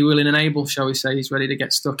ready, willing, and able, shall we say? He's ready to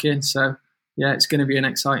get stuck in. So yeah, it's going to be an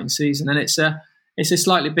exciting season, and it's a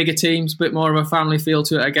slightly bigger team, a bit more of a family feel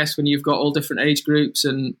to it, I guess, when you've got all different age groups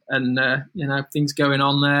and things going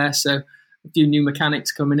on there. So a few new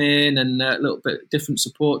mechanics coming in and a little bit different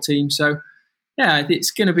support team. So yeah,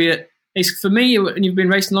 it's going to be it's for me, when you've been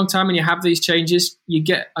racing a long time and you have these changes, I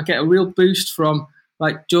get a real boost from,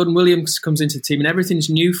 like, Jordan Williams comes into the team and everything's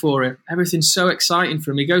new for him. Everything's so exciting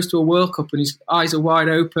for him. He goes to a World Cup and his eyes are wide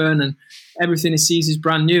open and everything he sees is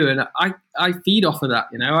brand new. And I feed off of that.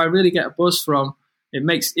 I really get a buzz from. It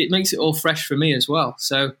makes it all fresh for me as well.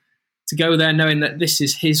 So to go there knowing that this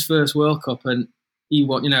is his first World Cup and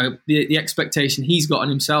the expectation he's got on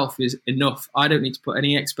himself is enough. I don't need to put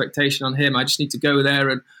any expectation on him. I just need to go there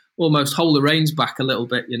and almost hold the reins back a little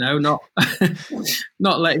bit, not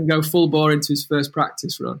let him go full bore into his first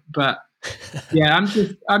practice run. But yeah,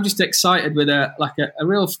 I'm just excited with a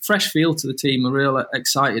real fresh feel to the team, a real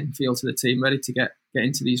excited feel to the team, ready to get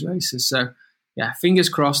into these races. So yeah, fingers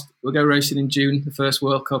crossed. We'll go racing in June, the first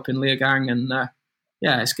World Cup in Leogang, and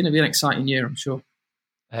it's going to be an exciting year, I'm sure.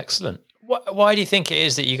 Excellent. Why do you think it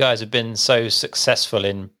is that you guys have been so successful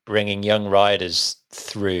in bringing young riders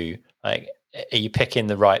through? Like, are you picking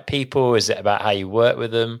the right people? Is it about how you work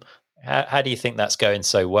with them? How do you think that's going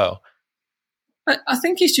so well? I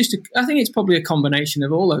think it's probably a combination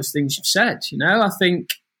of all those things you've said. I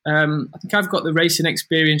think I've got the racing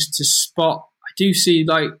experience to spot. I do see,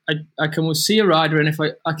 like, I can see a rider, and if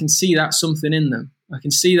I can see that something in them,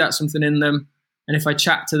 and if I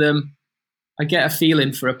chat to them, I get a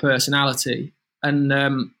feeling for a personality.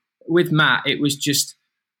 And with Matt, he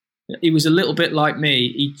was a little bit like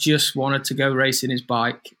me. He just wanted to go racing his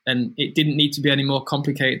bike, and it didn't need to be any more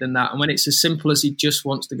complicated than that. And when it's as simple as he just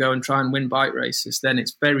wants to go and try and win bike races, then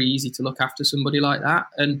it's very easy to look after somebody like that.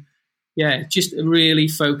 And yeah, just a really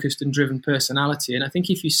focused and driven personality. And I think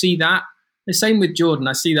if you see that, the same with Jordan.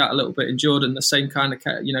 I see that a little bit in Jordan, the same kind of,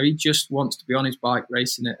 he just wants to be on his bike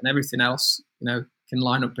racing it, and everything else, can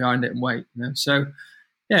line up behind it and wait. So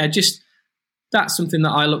yeah, just that's something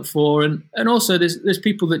that I look for. And also there's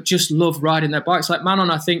people that just love riding their bikes. Like Manon,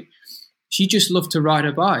 I think she just loved to ride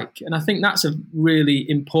her bike. And I think that's a really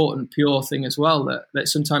important, pure thing as well, that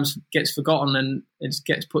sometimes gets forgotten and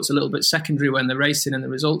it puts a little bit secondary when the racing and the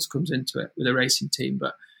results comes into it with a racing team.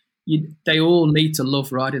 But they all need to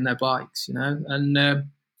love riding their bikes, and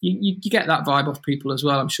you get that vibe off people as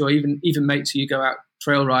well. I'm sure even mates who you go out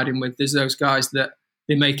trail riding with, there's those guys that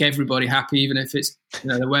they make everybody happy, even if it's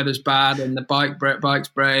the weather's bad and the bikes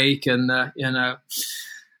break and the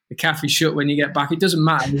cafe's shut when you get back. It doesn't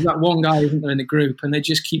matter. There's that one guy, isn't there, in the group, and they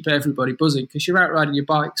just keep everybody buzzing because you're out riding your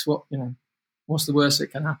bikes. What's the worst that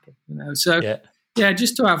can happen? So yeah,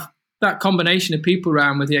 just to have that combination of people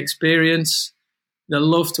around with the experience, the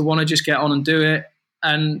love to want to just get on and do it,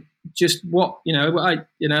 and just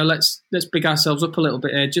let's big ourselves up a little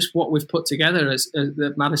bit here. Just what we've put together, as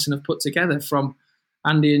that Madison have put together, from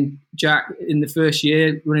Andy and Jack in the first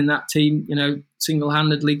year running that team,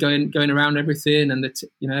 single-handedly going around everything, and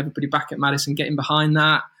everybody back at Madison getting behind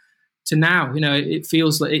that. To now, it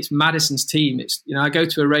feels like it's Madison's team. It's I go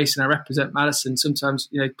to a race and I represent Madison. Sometimes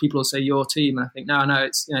people will say your team, and I think no,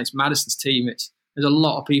 it's Madison's team. There's a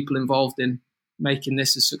lot of people involved in making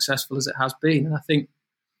this as successful as it has been, and I think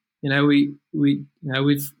we've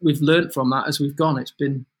learned from that as we've gone.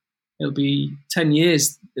 It'll be 10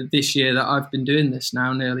 years this year that I've been doing this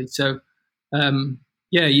now, nearly. So,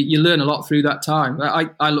 you learn a lot through that time.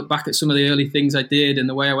 I look back at some of the early things I did and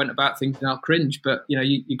the way I went about things, and I'll cringe. But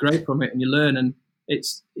you grow from it and you learn, and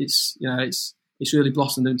it's really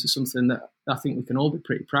blossomed into something that I think we can all be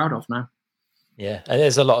pretty proud of now. Yeah, and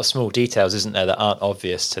there's a lot of small details, isn't there, that aren't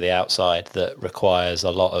obvious to the outside, that requires a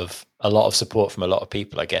lot of support from a lot of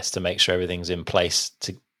people, I guess, to make sure everything's in place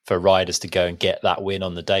for riders to go and get that win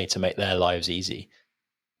on the day to make their lives easy.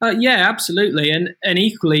 Yeah, absolutely. And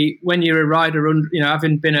equally, when you're a rider,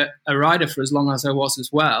 having been a rider for as long as I was as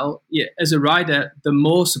well, as a rider, the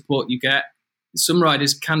more support you get, some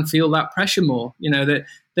riders can feel that pressure more. That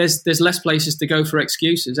there's less places to go for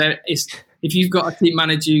excuses. If you've got a team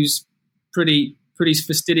manager who's pretty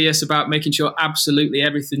fastidious about making sure absolutely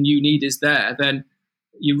everything you need is there, then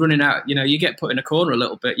you're running out. You get put in a corner a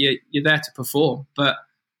little bit. You're there to perform, but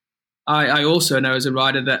I also know as a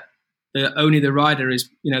rider that only the rider is,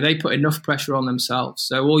 they put enough pressure on themselves.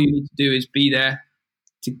 So all you need to do is be there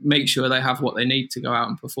to make sure they have what they need to go out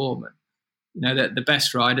and perform. And, that the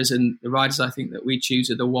best riders and the riders I think that we choose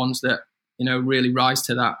are the ones that, really rise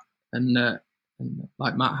to that. And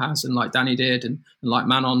like Matt has, and like Danny did, and like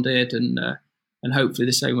Manon did, and hopefully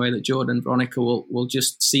the same way that Jordan and Veronica will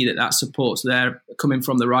just see that support's there, coming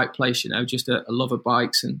from the right place, just a love of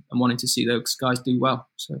bikes and wanting to see those guys do well.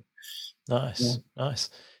 So nice.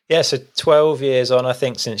 Yeah, so 12 years on, I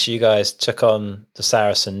think, since you guys took on the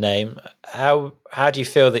Saracen name. How do you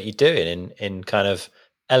feel that you're doing in kind of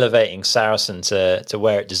elevating Saracen to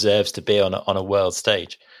where it deserves to be on a world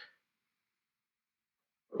stage?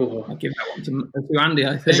 I'll give that one to Andy,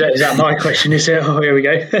 I think. Is that my question? Is it? Oh, here we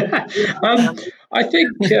go. I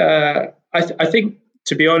think,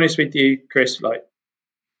 to be honest with you, Chris, like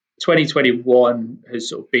 2021 has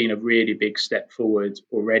sort of been a really big step forward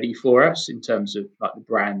already for us in terms of like the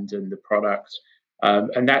brand and the product,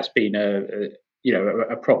 and that's been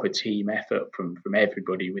a proper team effort from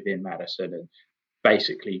everybody within Madison, and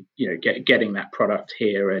basically getting that product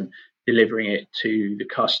here and delivering it to the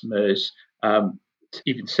customers,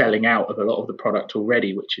 even selling out of a lot of the product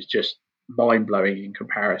already, which is just mind-blowing in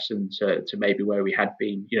comparison to maybe where we had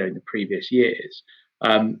been in the previous years.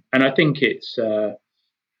 And I think it's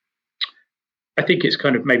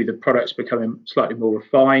kind of maybe the product's becoming slightly more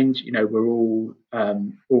refined. We're all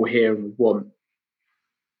here and we want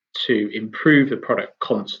to improve the product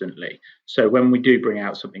constantly. So when we do bring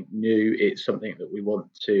out something new, it's something that we want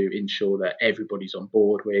to ensure that everybody's on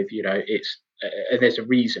board with. There's a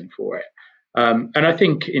reason for it. And I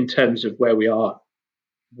think in terms of where we are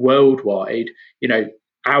worldwide,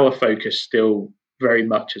 our focus still very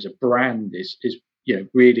much as a brand is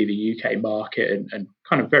really the UK market and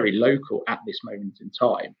kind of very local at this moment in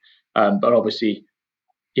time. But obviously,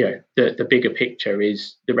 the bigger picture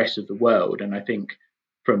is the rest of the world. And I think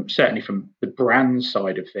certainly from the brand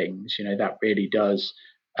side of things, that really does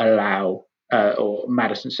allow, or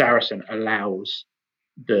Madison Saracen allows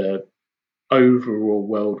the overall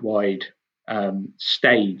worldwide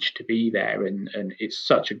stage to be there, and it's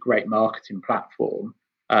such a great marketing platform,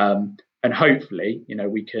 and hopefully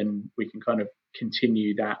we can kind of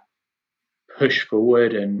continue that push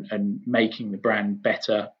forward and making the brand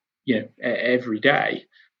better every day.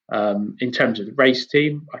 In terms of the race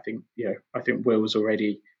team, I think Will's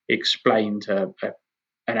already explained an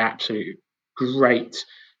absolute great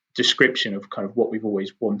description of kind of what we've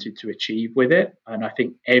always wanted to achieve with it, and I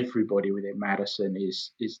think everybody within Madison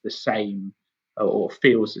is the same or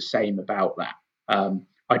feels the same about that.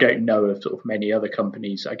 I don't know of sort of many other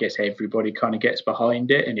companies. I guess everybody kind of gets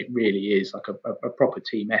behind it, and it really is like a proper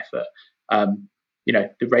team effort.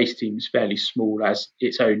 The race team is fairly small as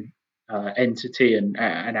its own entity, and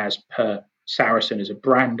as per Saracen as a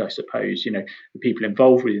brand, I suppose, the people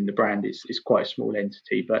involved within the brand is quite a small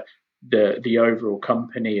entity, but the overall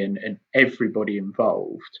company and everybody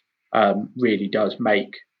involved really does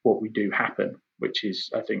make what we do happen, which is,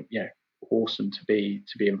 I think, awesome to be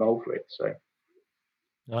involved with. So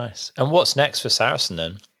nice. And what's next for Saracen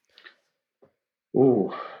then?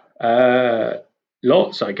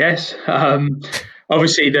 Lots, I guess.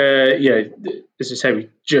 Obviously, as I say, we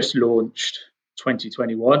just launched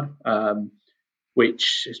 2021,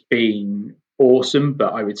 which has been awesome,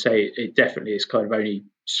 but I would say it definitely is kind of only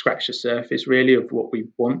scratched the surface really of what we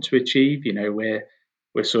want to achieve.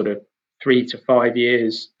 We're sort of 3 to 5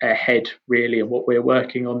 years ahead really of what we're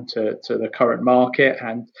working on to the current market,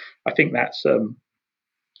 and I think that's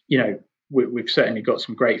we've certainly got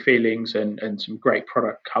some great feelings and some great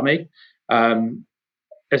product coming.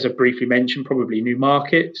 As I briefly mentioned, probably new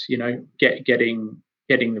markets, getting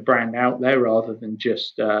the brand out there rather than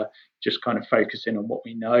just kind of focusing on what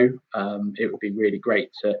we know. It would be really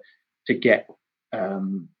great to get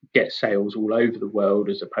sales all over the world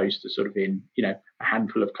as opposed to sort of in a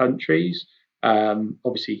handful of countries.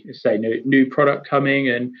 Obviously, say new product coming,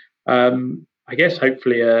 and I guess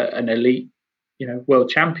hopefully an elite world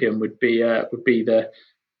champion would be the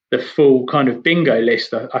full kind of bingo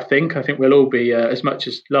list. I think we'll all be as much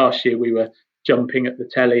as last year we were jumping at the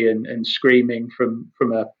telly and screaming from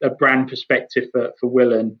a brand perspective for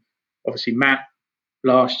Will and obviously Matt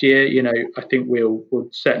last year. I think we'll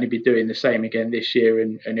certainly be doing the same again this year,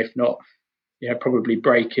 and if not, probably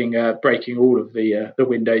breaking all of the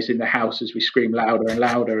windows in the house as we scream louder and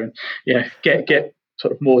louder, and get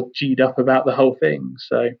sort of more G'd up about the whole thing.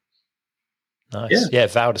 So. Nice. Yeah,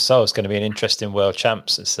 Val di Sole is going to be an interesting world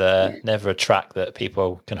champs. It's never a track that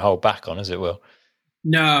people can hold back on, as it will.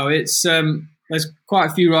 No, it's there's quite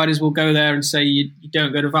a few riders will go there and say you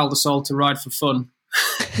don't go to Val di Sole to ride for fun.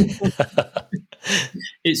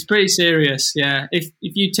 It's pretty serious, yeah. If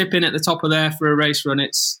you tip in at the top of there for a race run,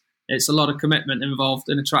 it's a lot of commitment involved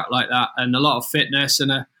in a track like that, and a lot of fitness and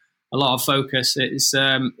a lot of focus. It is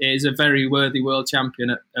a very worthy world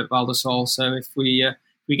champion at Val di Sole. So if we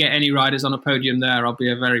get any riders on a podium there, I'll be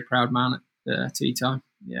a very proud man at tea time.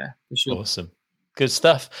 Yeah, for sure. Awesome. Good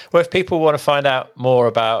stuff. Well, if people want to find out more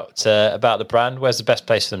about the brand, where's the best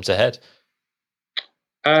place for them to head?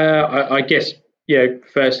 I guess,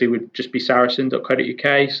 firstly would just be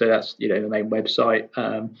saracen.co.uk. So that's, the main website.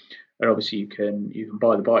 And obviously you can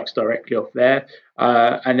buy the bikes directly off there.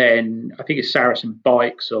 And then I think it's Saracen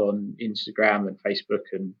Bikes on Instagram and Facebook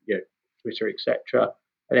and Twitter, etc.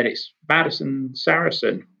 And then it's Madison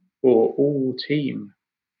Saracen for all team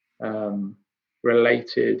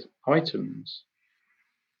related items.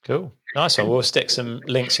 Cool, nice one. We'll stick some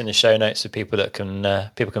links in the show notes for people that can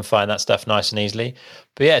find that stuff nice and easily.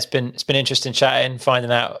 But yeah, it's been interesting chatting,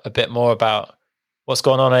 finding out a bit more about what's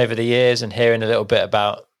gone on over the years, and hearing a little bit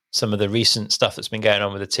about some of the recent stuff that's been going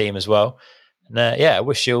on with the team as well. And I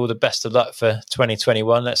wish you all the best of luck for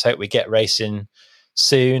 2021. Let's hope we get racing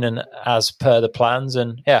soon and as per the plans,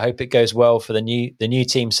 and I hope it goes well for the new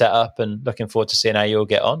team set up, and looking forward to seeing how you all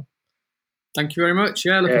get on. Thank you very much.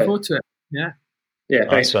 Looking forward to it.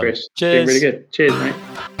 Thanks, Chris. Cheers. Been really good. Cheers, mate.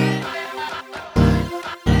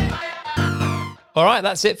 All right,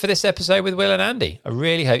 that's it for this episode with Will and Andy. I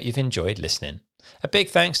really hope you've enjoyed listening. A big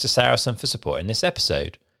thanks to Saracen for supporting this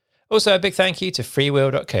episode. Also, a big thank you to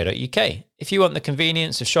freewheel.co.uk. If you want the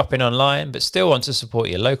convenience of shopping online but still want to support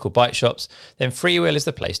your local bike shops, then Freewheel is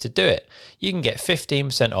the place to do it. You can get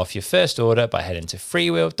 15% off your first order by heading to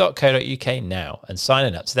freewheel.co.uk now and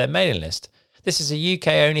signing up to their mailing list. This is a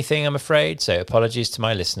UK-only thing, I'm afraid, so apologies to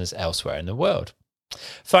my listeners elsewhere in the world.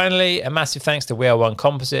 Finally, a massive thanks to We Are One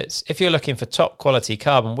Composites. If you're looking for top quality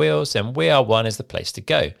carbon wheels, then We Are One is the place to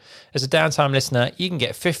go. As a Downtime listener, you can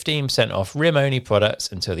get 15% off rim-only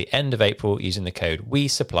products until the end of April using the code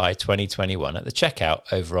WeSupply2021 at the checkout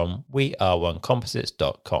over on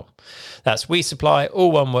weareonecomposites.com. That's WeSupply,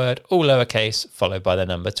 all one word, all lowercase, followed by the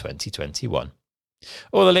number 2021.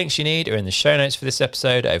 All the links you need are in the show notes for this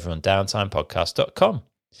episode over on downtimepodcast.com.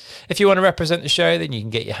 If you want to represent the show, then you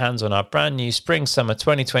can get your hands on our brand new Spring/Summer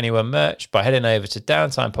 2021 merch by heading over to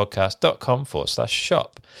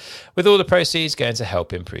downtimepodcast.com/shop, with all the proceeds going to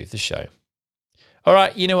help improve the show. All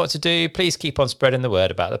right, you know what to do. Please keep on spreading the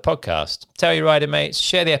word about the podcast. Tell your rider mates,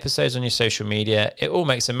 share the episodes on your social media. It all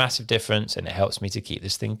makes a massive difference, and it helps me to keep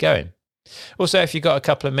this thing going. Also, if you've got a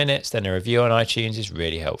couple of minutes, then a review on iTunes is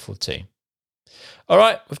really helpful too. All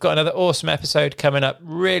right, we've got another awesome episode coming up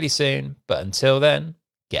really soon, but until then,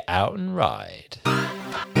 get out and ride.